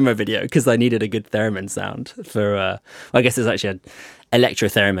promo video, because I needed a good theremin sound for. I guess it's actually an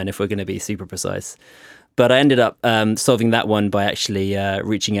electro-theremin if we're going to be super precise. But I ended up solving that one by actually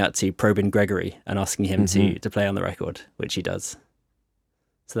reaching out to Probin Gregory and asking him to play on the record, which he does.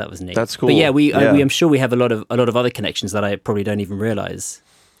 So that was neat. That's cool. But yeah, I'm sure we have a lot of other connections that I probably don't even realize.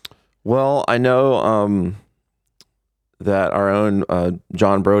 Well, I know that our own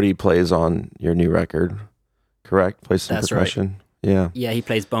John Brody plays on your new record, correct? Plays some percussion. Right. Yeah. Yeah, he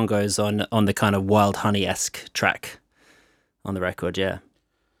plays bongos on the kind of Wild Honey-esque track on the record, yeah.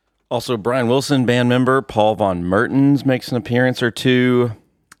 Also, Brian Wilson, band member, Paul Von Mertens makes an appearance or two.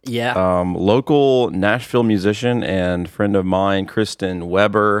 Yeah. Local Nashville musician and friend of mine, Kristen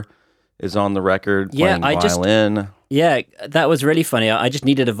Weber, is on the record playing violin. That was really funny. I just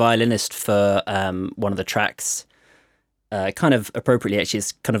needed a violinist for one of the tracks. Kind of appropriately, actually,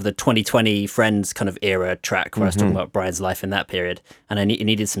 it's kind of the 2020 Friends kind of era track where I was talking about Brian's life in that period, and I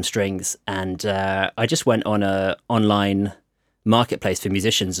needed some strings. And I just went on a online marketplace for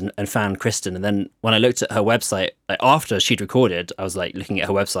musicians and found Kristen. And then when I looked at her website, after she'd recorded, I was like looking at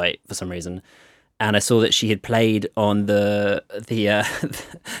her website for some reason, and I saw that she had played on the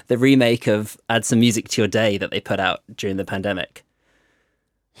remake of Add Some Music to Your Day that they put out during the pandemic.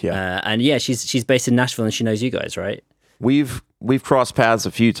 Yeah. She's based in Nashville, and she knows you guys, right? We've crossed paths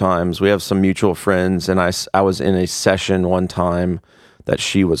a few times. We have some mutual friends, and I was in a session one time that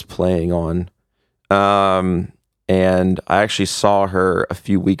she was playing on. And I actually saw her a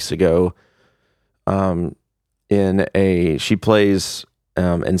few weeks ago she plays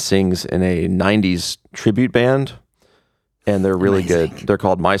and sings in a 90s tribute band, and they're really good. They're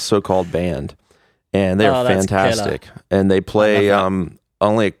called My So-Called Band, and they're fantastic. And they play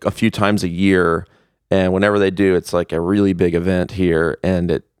only a few times a year, and whenever they do, it's like a really big event here,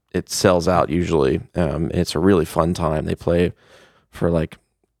 and it sells out usually. It's a really fun time. They play for like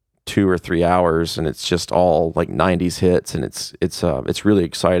 2 or 3 hours, and it's just all like 90s hits, and it's really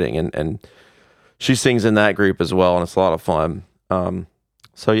exciting, and she sings in that group as well, and it's a lot of fun.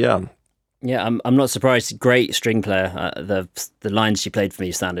 So yeah, I'm not surprised. Great string player. The lines she played for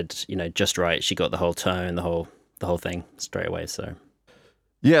me sounded just right. She got the whole tone, the whole thing straight away. So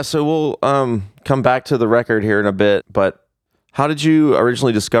yeah, so we'll come back to the record here in a bit, but how did you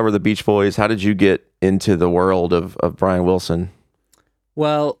originally discover the Beach Boys? How did you get into the world of Brian Wilson?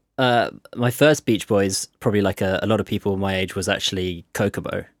 Well, my first Beach Boys, probably like a lot of people my age, was actually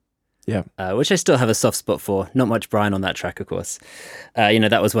Kokomo. Yeah. Which I still have a soft spot for. Not much Brian on that track, of course.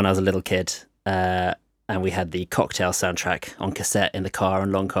 That was when I was a little kid. And we had the Cocktail soundtrack on cassette in the car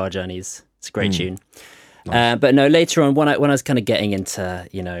on long car journeys. It's a great tune. Nice. But no, later on, when I was kind of getting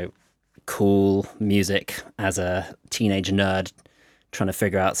into, cool music as a teenage nerd, trying to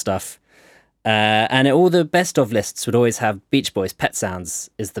figure out stuff, and all the best of lists would always have Beach Boys. Pet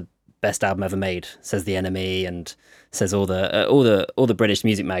Sounds is the best album ever made, says the NME, and says all the British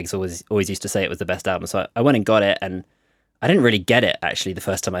music mags always used to say it was the best album. So I went and got it, and I didn't really get it actually the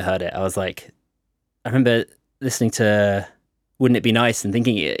first time I heard it. I was like, I remember listening to Wouldn't It Be Nice and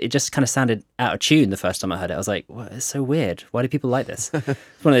thinking it just kind of sounded out of tune the first time I heard it. I was like, what? It's so weird. Why do people like this? It's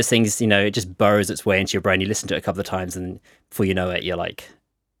one of those things, it just burrows its way into your brain. You listen to it a couple of times, and before you know it, you're like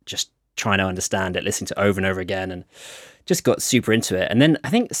just trying to understand it, listening to it over and over again, and just got super into it. And then I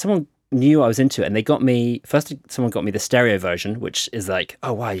think someone knew I was into it, and someone got me the stereo version, which is like,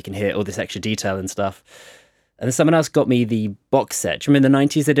 oh wow, you can hear all this extra detail and stuff. And then someone else got me the box set. Do you remember in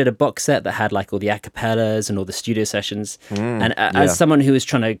the 90s they did a box set that had like all the acapellas and all the studio sessions? And as someone who was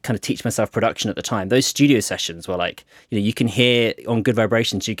trying to kind of teach myself production at the time, those studio sessions were like, you know, you can hear on Good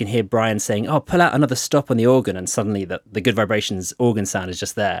Vibrations, you can hear Brian saying, "Oh, pull out another stop on the organ," and suddenly the Good Vibrations organ sound is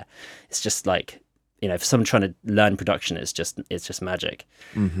just there. It's just like, you know, for someone trying to learn production, it's just magic.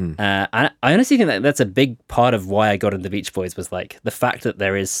 Mm-hmm. I honestly think that that's a big part of why I got into the Beach Boys, was like the fact that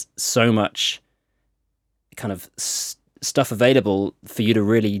there is so much kind of stuff available for you to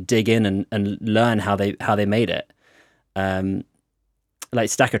really dig in and learn how they made it. Like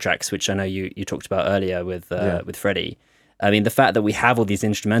Stacker Tracks, which I know you talked about earlier with Freddie. I mean, the fact that we have all these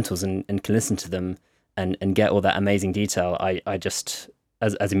instrumentals and can listen to them and get all that amazing detail, I just,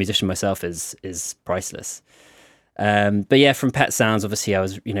 as a musician myself, is priceless. But yeah, from Pet Sounds, obviously I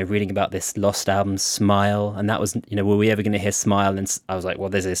was, you know, reading about this lost album, Smile, and that was, you know, were we ever going to hear Smile? And I was like, well,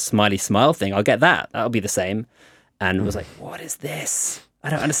 there's a Smiley Smile thing. I'll get that. That'll be the same. And was like, what is this?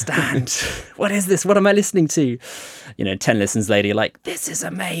 I don't understand. What is this? What am I listening to? You know, 10 listens later, you're like, this is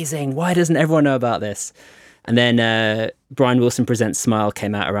amazing. Why doesn't everyone know about this? And then Brian Wilson Presents Smile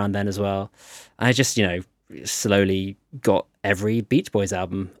came out around then as well. I just, you know, slowly got every Beach Boys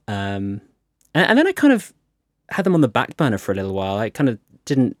album. And then I kind of had them on the back burner for a little while. I kind of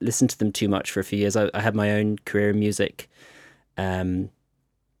didn't listen to them too much for a few years. I had my own career in music,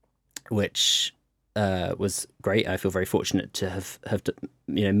 which was great. I feel very fortunate to have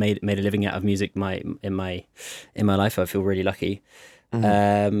you know made a living out of music in my life. I feel really lucky.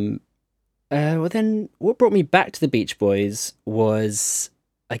 Mm-hmm. Well, then what brought me back to the Beach Boys was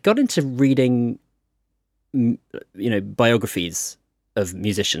I got into reading, you know, biographies of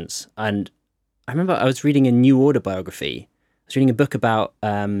musicians, and I remember I was reading a New Order biography. I was reading a book about,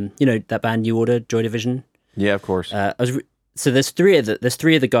 you know, that band New Order, Joy Division. Yeah, of course. So there's three of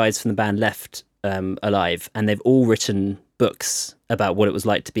the guys from the band left alive, and they've all written books about what it was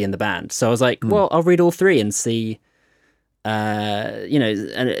like to be in the band. So I was like, well, I'll read all three and see. You know,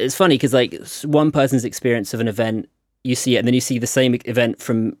 and it's funny because like one person's experience of an event, you see it, and then you see the same event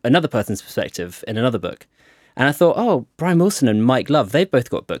from another person's perspective in another book. And I thought, oh, Brian Wilson and Mike Love, they've both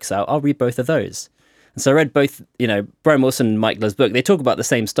got books out. I'll read both of those. And so I read both, you know, Brian Wilson and Mike Love's book. They talk about the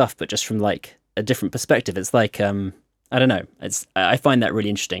same stuff, but just from like a different perspective. It's like, I don't know. I find that really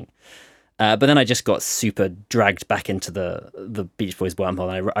interesting. But then I just got super dragged back into the Beach Boys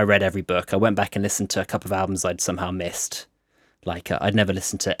wormhole. And I read every book. I went back and listened to a couple of albums I'd somehow missed. Like I'd never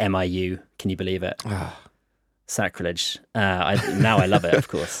listened to MIU. Can you believe it? Sacrilege. Now I love it, of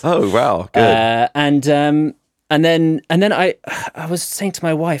course. Oh wow, good. And then I was saying to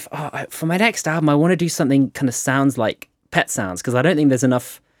my wife, for my next album, I want to do something kind of sounds like Pet Sounds, because I don't think there's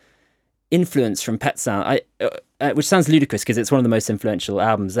enough influence from Pet Sound. Which sounds ludicrous because it's one of the most influential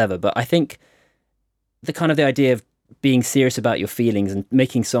albums ever. But I think the idea of being serious about your feelings and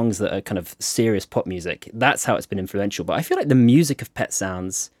making songs that are kind of serious pop music, that's how it's been influential. But I feel like the music of Pet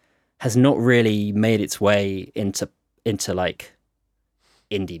Sounds has not really made its way into like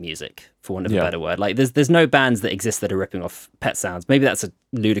indie music, for want of a better word. Like there's no bands that exist that are ripping off Pet Sounds. Maybe that's a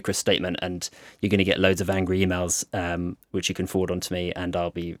ludicrous statement and you're going to get loads of angry emails, which you can forward on to me and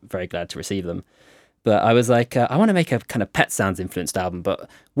I'll be very glad to receive them. But I was like, I want to make a kind of Pet Sounds influenced album, but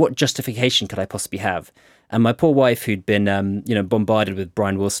what justification could I possibly have? And my poor wife, who'd been, bombarded with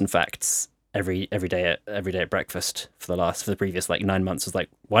Brian Wilson facts every day at breakfast for the previous like 9 months, was like,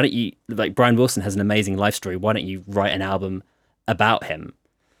 why don't you, like, Brian Wilson has an amazing life story. Why don't you write an album about him?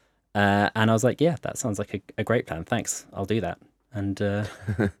 And I was like, yeah, that sounds like a great plan. Thanks, I'll do that. And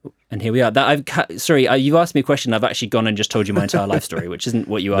and here we are. You've asked me a question. I've actually gone and just told you my entire life story, which isn't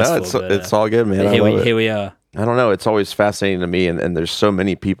what you asked for. It's all good, man. Here we are. I don't know. It's always fascinating to me, and there's so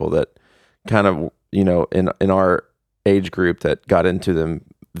many people that kind of, you know, in our age group that got into them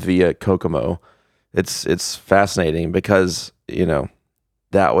via Kokomo. It's fascinating because, you know,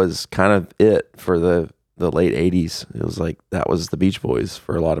 that was kind of it for the late 80s. It was like that was the Beach Boys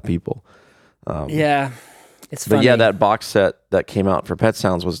for a lot of people. Yeah. It's funny. But yeah, that box set that came out for Pet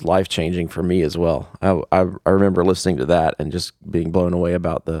Sounds was life-changing for me as well. I remember listening to that and just being blown away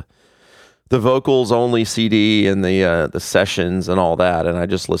about the vocals only CD and the sessions and all that. And I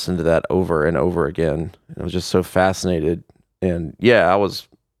just listened to that over and over again. I was just so fascinated. And yeah, I was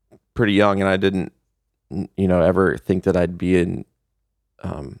pretty young and I didn't, you know, ever think that I'd be in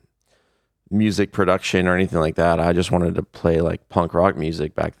music production or anything like that. I just wanted to play like punk rock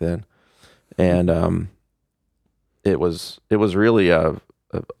music back then. And it was really a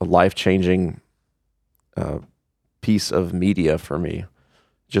life-changing piece of media for me.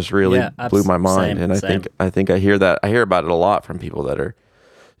 Just really blew my mind. I think I hear about it a lot from people that are,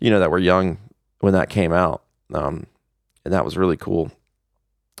 you know, that were young when that came out. and that was really cool.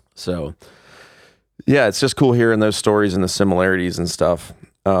 So, yeah, it's just cool hearing those stories and the similarities and stuff.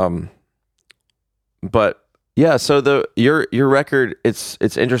 But yeah, so your record,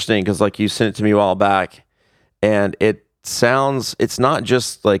 it's interesting because like you sent it to me a while back, and it's not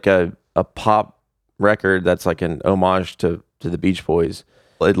just like a pop record that's like an homage to the Beach Boys.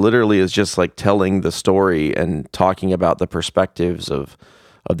 It literally is just like telling the story and talking about the perspectives of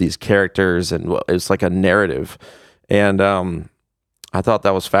these characters, and it's like a narrative. And I thought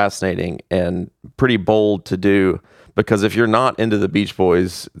that was fascinating and pretty bold to do, because if you're not into the Beach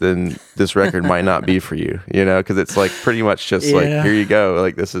Boys, then this record might not be for you, because it's like pretty much just like, here you go.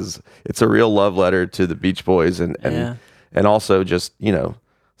 Like it's a real love letter to the Beach Boys, and also just,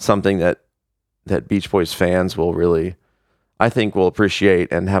 something that Beach Boys fans will really, I think, will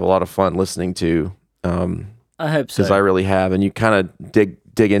appreciate and have a lot of fun listening to. I hope so. Because I really have. And you kind of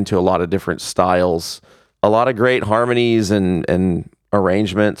dig into a lot of different styles, a lot of great harmonies and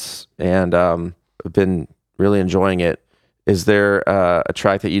arrangements, and I've been really enjoying it. Is there a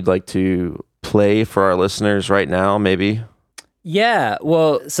track that you'd like to play for our listeners right now, maybe? Yeah,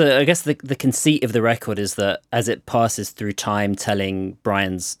 well, so I guess the conceit of the record is that as it passes through time telling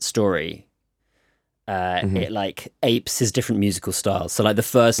Brian's story, it like apes his different musical styles. So like the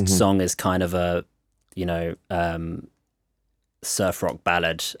first song is kind of a, surf rock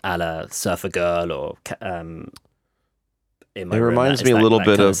ballad a la Surfer Girl, or it reminds me a little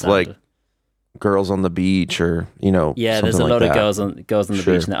bit of like Girls on the Beach, or there's a lot of girls on the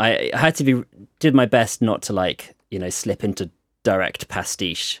beach. And I had to did my best not to like slip into direct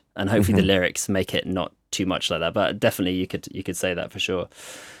pastiche, and hopefully the lyrics make it not too much like that, but definitely you could say that for sure.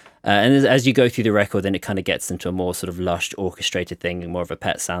 And as you go through the record, then it kind of gets into a more sort of lush, orchestrated thing, more of a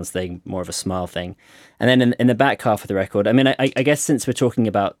Pet Sounds thing, more of a Smile thing. And then in the back half of the record, I mean, I guess since we're talking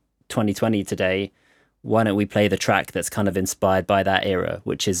about 2020 today, why don't we play the track that's kind of inspired by that era,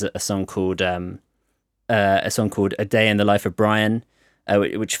 which is a song called A Day in the Life of Brian,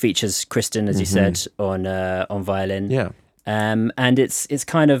 which features Kristen, as you said, on violin. Yeah. And it's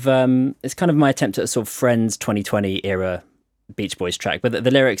kind of my attempt at a sort of Friends 2020 era Beach Boys track, but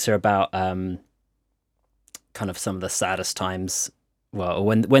the lyrics are about kind of some of the saddest times, well,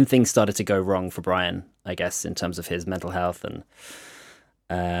 when things started to go wrong for Brian, I guess, in terms of his mental health and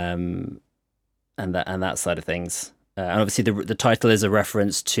that side of things. And obviously the title is a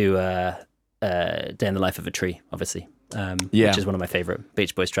reference to Day in the Life of a Tree, obviously, which is one of my favorite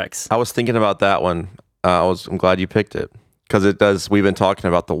Beach Boys tracks. I was thinking about that one. I'm glad you picked it, because it does. We've been talking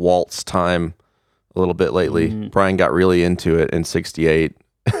about the waltz time a little bit lately. Brian got really into it in '68.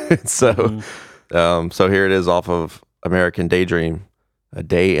 So here it is off of American Daydream, A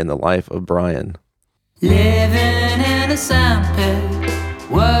Day in the Life of Brian. Living in a sandpit,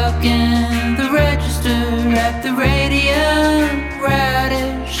 working the register at the radio,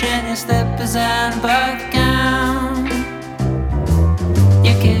 radish in your slippers and bath gown.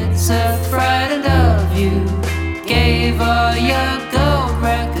 Your kids are frightened of you, gave all your gold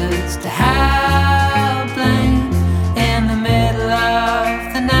records to have in the middle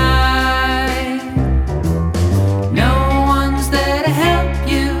of the night. No one's there to help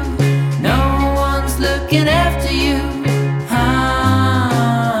you, no one's looking after you.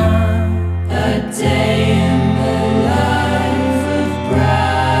 A day in the life of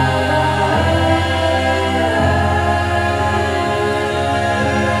Brian.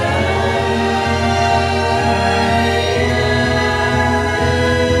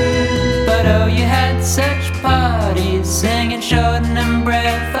 But oh, you had such parties, singing shorten and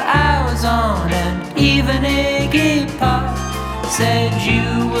bread for hours on end. Even Iggy Pop said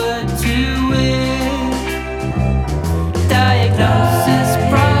you were too weird. Diagnosis,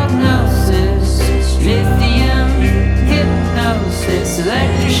 prognosis, lithium, hypnosis,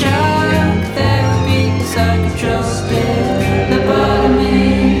 electroshock therapy, psychotropic lobotomy.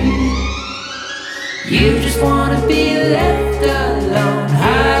 You just wanna be left alone,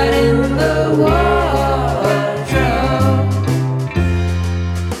 hide in the wardrobe.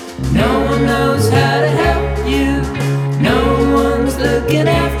 No one knows how to help you, no one's looking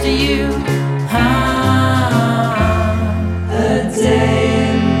out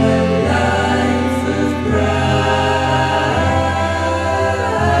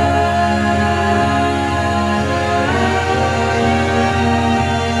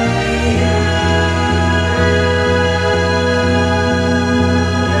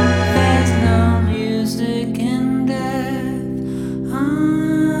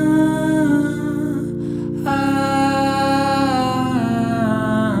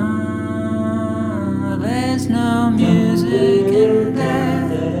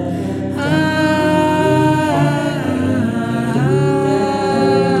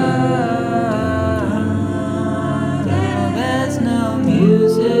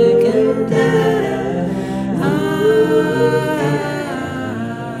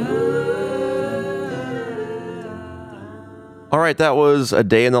All right, that was A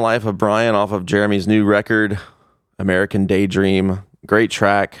Day in the Life of Brian off of Jeremy's new record, American Daydream. Great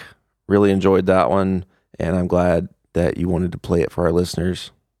track. Really enjoyed that one, and I'm glad that you wanted to play it for our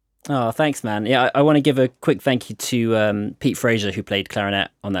listeners. Oh, thanks, man. Yeah, I want to give a quick thank you to Pete Fraser, who played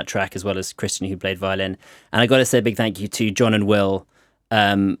clarinet on that track, as well as Christian, who played violin. And I got to say a big thank you to John and Will,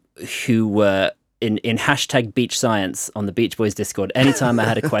 who were in hashtag Beach Science on the Beach Boys Discord. Anytime I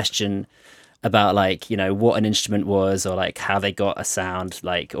had a question about, like, you know, what an instrument was, or like how they got a sound,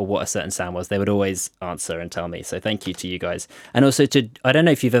 like, or what a certain sound was, they would always answer and tell me. So thank you to you guys. And also to, I don't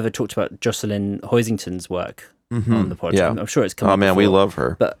know if you've ever talked about Jocelyn Hoisington's work on the podcast. Yeah. I'm sure it's come up Oh, man, before, we love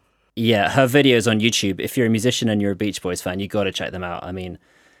her. But yeah, her videos on YouTube, if you're a musician and you're a Beach Boys fan, you got to check them out. I mean,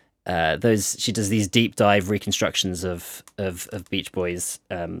 she does these deep dive reconstructions of Beach Boys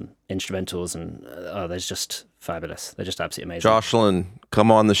instrumentals, and they're just fabulous. They're just absolutely amazing. Jocelyn,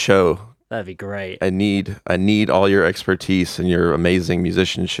 come on the show. That'd be great. I need all your expertise and your amazing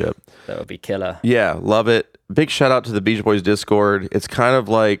musicianship. That would be killer. Yeah, love it. Big shout out to the Beach Boys Discord. It's kind of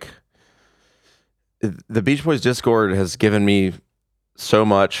like the Beach Boys Discord has given me so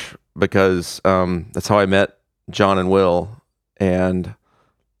much, because that's how I met John and Will, and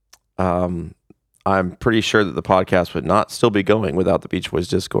I'm pretty sure that the podcast would not still be going without the Beach Boys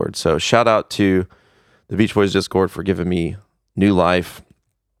Discord. So shout out to the Beach Boys Discord for giving me new life.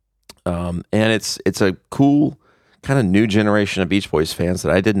 And it's a cool kind of new generation of Beach Boys fans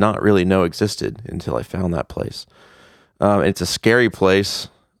that I did not really know existed until I found that place. It's a scary place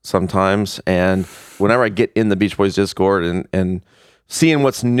sometimes, and whenever I get in the Beach Boys Discord and seeing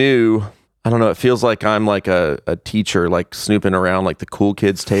what's new, I don't know, it feels like I'm like a teacher, like snooping around like the cool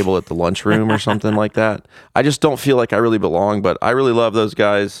kids table at the lunchroom or something like that. I just don't feel like I really belong, but I really love those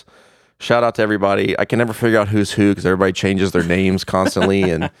guys. Shout out to everybody. I can never figure out who's who because everybody changes their names constantly,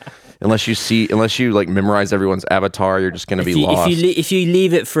 and unless you like memorize everyone's avatar, you're just going to be lost. If you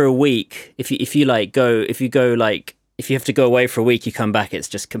leave it for a week, if you have to go away for a week, you come back, it's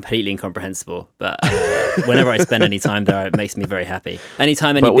just completely incomprehensible. But whenever I spend any time there, it makes me very happy.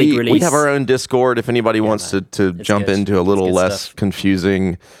 Anytime any big release. We have our own Discord if anybody wants to jump into a little less stuff.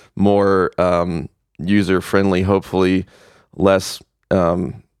 confusing, more user-friendly, hopefully less...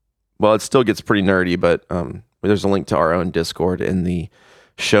 well, it still gets pretty nerdy, but there's a link to our own Discord in the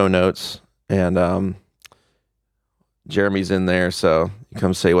show notes. And Jeremy's in there, so you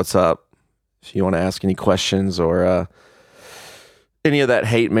come say what's up. If you want to ask any questions or any of that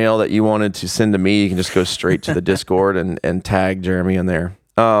hate mail that you wanted to send to me, you can just go straight to the Discord and tag Jeremy in there.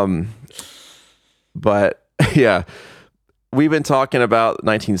 But yeah, we've been talking about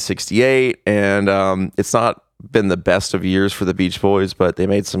 1968, and it's not been the best of years for the Beach Boys, but they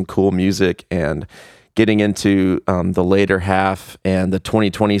made some cool music, and getting into the later half and the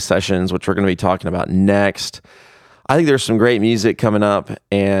 2020 sessions, which we're going to be talking about next. I think there's some great music coming up,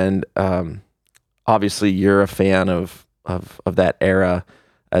 and obviously you're a fan of that era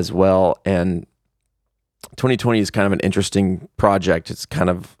as well. And 2020 is kind of an interesting project. It's kind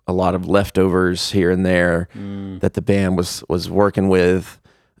of a lot of leftovers here and there that the band was working with.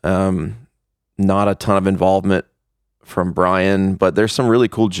 Not a ton of involvement from Brian, but there's some really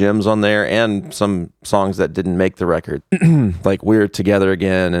cool gems on there, and some songs that didn't make the record, like We're Together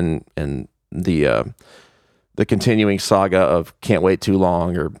Again, and the continuing saga of Can't Wait Too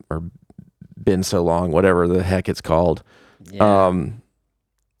Long, or Been So Long, whatever the heck it's called. Yeah.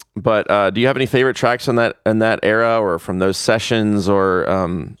 But do you have any favorite tracks in that era, or from those sessions, or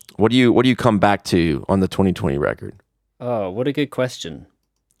what do you come back to on the 2020 record? Oh, what a good question.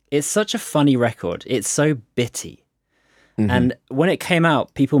 It's such a funny record. It's so bitty. Mm-hmm. And when it came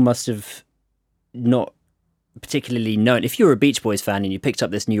out, people must have not particularly known. If you were a Beach Boys fan and you picked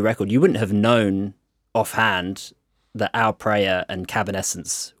up this new record, you wouldn't have known offhand that Our Prayer and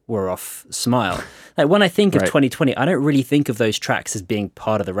Cabernescence were off Smile. Like, when I think of 2020, I don't really think of those tracks as being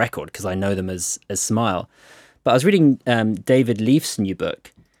part of the record because I know them as Smile. But I was reading David Leaf's new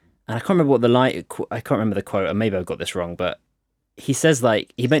book, and I can't remember I can't remember the quote, and maybe I've got this wrong, but he says,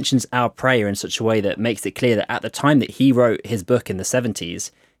 like, he mentions Our Prayer in such a way that makes it clear that at the time that he wrote his book in the 70s,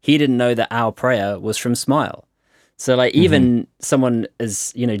 he didn't know that Our Prayer was from Smile. So, like, even someone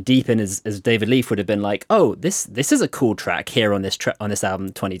as, you know, deep in as David Leaf would have been like, oh, this is a cool track here on this album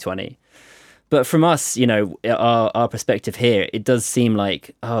 2020. But from us, you know, our perspective here, it does seem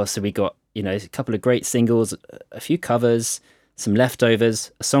like, oh, so we got, you know, a couple of great singles, a few covers, some leftovers,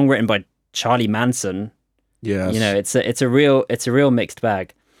 a song written by Charlie Manson. Yes. You know, it's a real mixed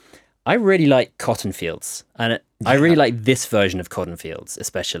bag. I really like Cotton Fields, and I really like this version of Cotton Fields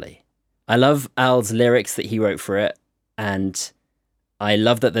especially. I love Al's lyrics that he wrote for it, and I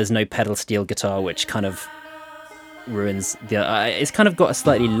love that there's no pedal steel guitar, which kind of ruins the. It's kind of got a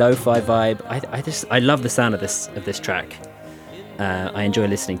slightly lo-fi vibe. I love the sound of this track. I enjoy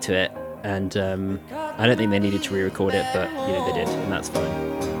listening to it, and I don't think they needed to re-record it, but they did, and that's fine.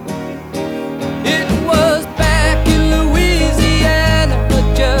 It was back in Louisiana,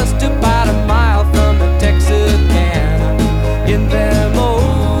 just about a mile from the Texarkana. In them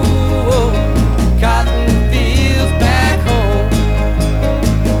old cotton fields back home.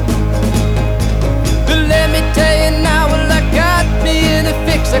 But let me tell you now, well, I got me in a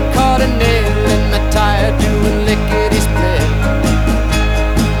fix. I caught a nail in my tire doing lickety-split.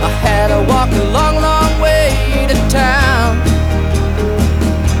 I had to walk a long, long way to town.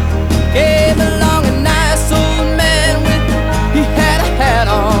 Came along a nice old man he had a hat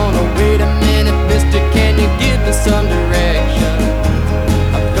on. Oh, wait a minute, mister, can you give me some direction?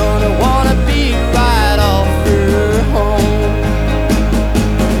 I'm gonna wanna be right off her home.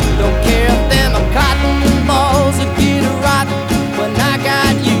 Don't care if them cotton balls are getting rotten. When I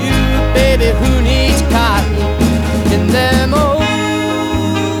got you, baby, who needs cotton? In them old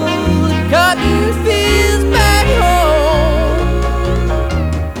cotton fields back home.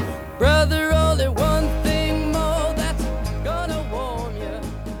 Brother, only one thing more that's gonna warm you.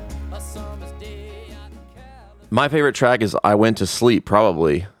 A summer's day out in California. My favorite track is "I Went to Sleep,"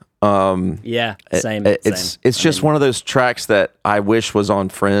 probably. Yeah, same. It's just one of those tracks that I wish was on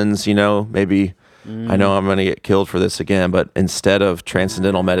Friends. Maybe I know I'm gonna get killed for this again, but instead of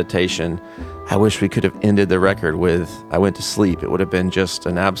Transcendental Meditation, I wish we could have ended the record with "I Went to Sleep." It would have been just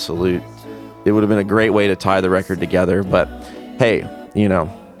an absolute. It would have been a great way to tie the record together. But hey,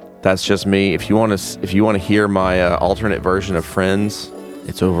 that's just me. If you want to hear my alternate version of Friends,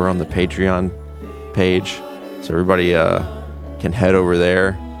 it's over on the Patreon page, so everybody can head over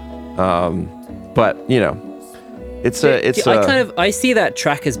there. But I see that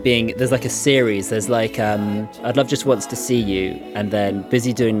track as being, there's like a series. There's like I'd Love Just Once to See You, and then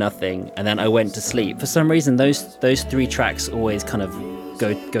Busy Doing Nothing, and then I Went to Sleep. For some reason, those three tracks always kind of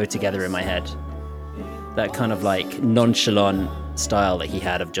go together in my head. That kind of like nonchalant style that he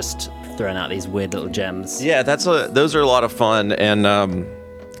had of just throwing out these weird little gems. Yeah, those are a lot of fun, and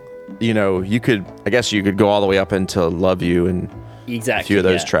you could go all the way up into Love You and a few of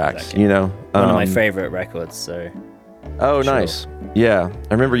those tracks. Exactly. One of my favorite records. So. Oh, sure. Nice. Yeah,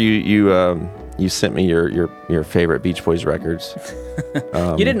 I remember you sent me your favorite Beach Boys records.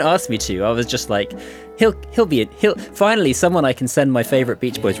 You didn't ask me to. I was just like, he'll finally someone I can send my favorite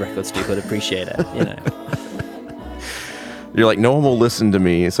Beach Boys records to who'd appreciate it. You're like, no one will listen to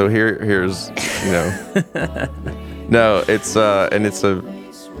me, so here's No, it's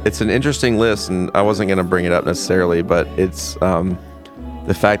an interesting list, and I wasn't gonna bring it up necessarily, but it's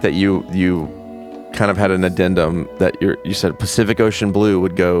the fact that you kind of had an addendum that you said Pacific Ocean Blue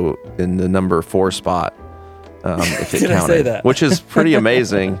would go in the number 4 spot if it Did counted, I say that? which is pretty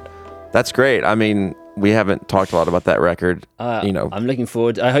amazing. That's great. I mean, we haven't talked a lot about that record. I'm looking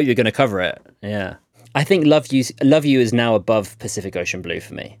forward. I hope you're going to cover it. Yeah, I think Love You is now above Pacific Ocean Blue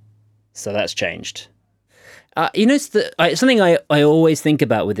for me, so that's changed. Something I always think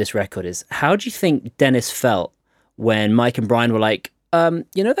about with this record is, how do you think Dennis felt when Mike and Brian were like,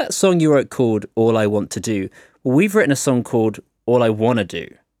 that song you wrote called All I Want to Do? Well, we've written a song called All I Want to Do.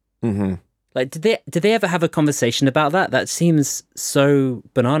 Mm-hmm. Like, did they ever have a conversation about that? That seems so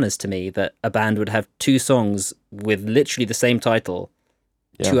bananas to me, that a band would have 2 songs with literally the same title,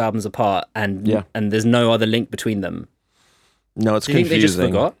 2 albums apart, and there's no other link between them. No, it's Do you confusing. think they just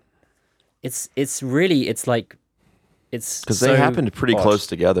forgot? It's because they happened pretty close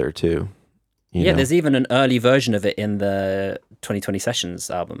together too. Yeah, there's even an early version of it in the 2020 Sessions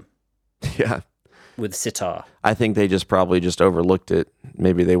album. Yeah. With sitar. I think they probably just overlooked it.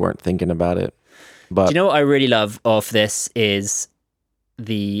 Maybe they weren't thinking about it. But do you know what I really love of this is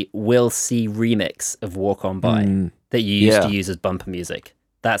the Will C remix of Walk On By that you used to use as bumper music.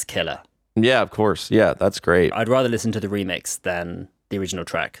 That's killer. Yeah, of course. Yeah, that's great. I'd rather listen to the remix than the original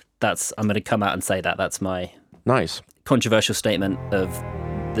track. I'm going to come out and say that. That's my nice controversial statement of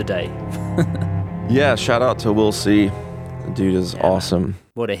the day. Yeah, shout out to Will C. The dude is awesome. Man.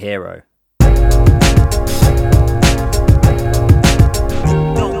 What a hero.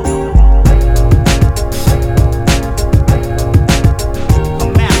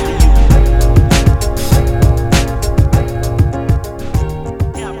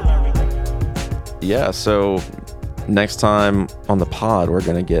 Yeah, so next time on the pod, we're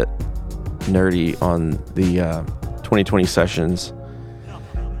going to get nerdy on the 2020 Sessions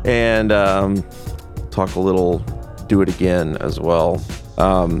and talk a little Do It Again as well.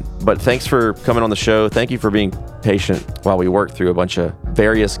 But thanks for coming on the show. Thank you for being patient while we worked through a bunch of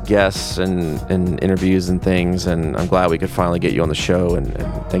various guests and interviews and things, and I'm glad we could finally get you on the show, and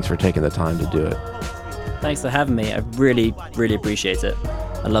thanks for taking the time to do it. Thanks for having me. I really, really appreciate it.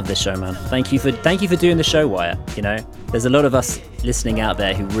 I love this show, man. Thank you for doing the show, Wyatt. You know, there's a lot of us listening out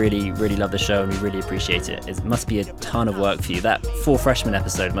there who really, really love the show, and we really appreciate it. It must be a ton of work for you. That 4 Freshmen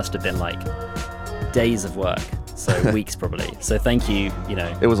episode must have been like days of work. So weeks probably. So thank you, you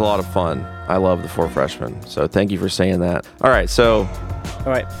know. It was a lot of fun. I love the 4 Freshmen. So thank you for saying that. All right, so.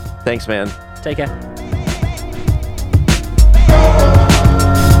 All right. Thanks, man. Take care.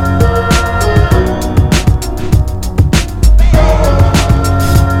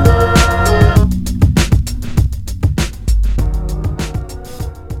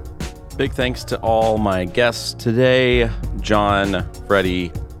 Big thanks to all my guests today, John,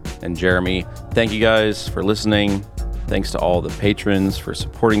 Freddie, and Jeremy. Thank you guys for listening. Thanks to all the patrons for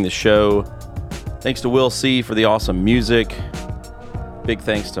supporting the show. Thanks to Will C for the awesome music. Big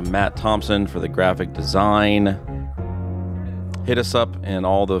thanks to Matt Thompson for the graphic design. Hit us up in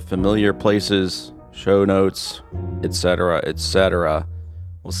all the familiar places, show notes, etc., etc.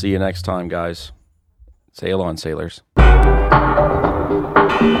 We'll see you next time, guys. Sail on, sailors.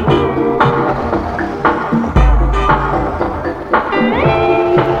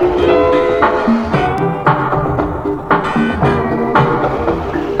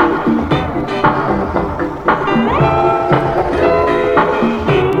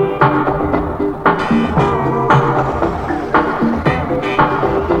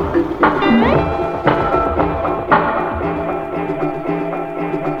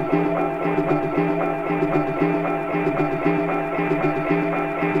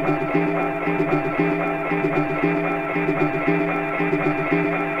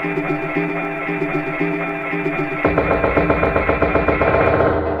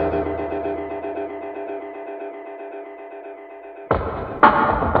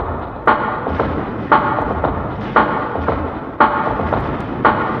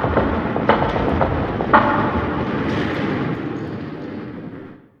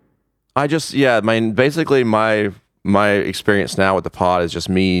 Basically my experience now with the pod is just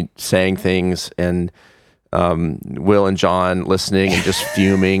me saying things and Will and John listening and just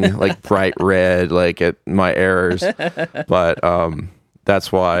fuming like bright red, like at my errors. But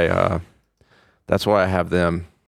that's why I have them.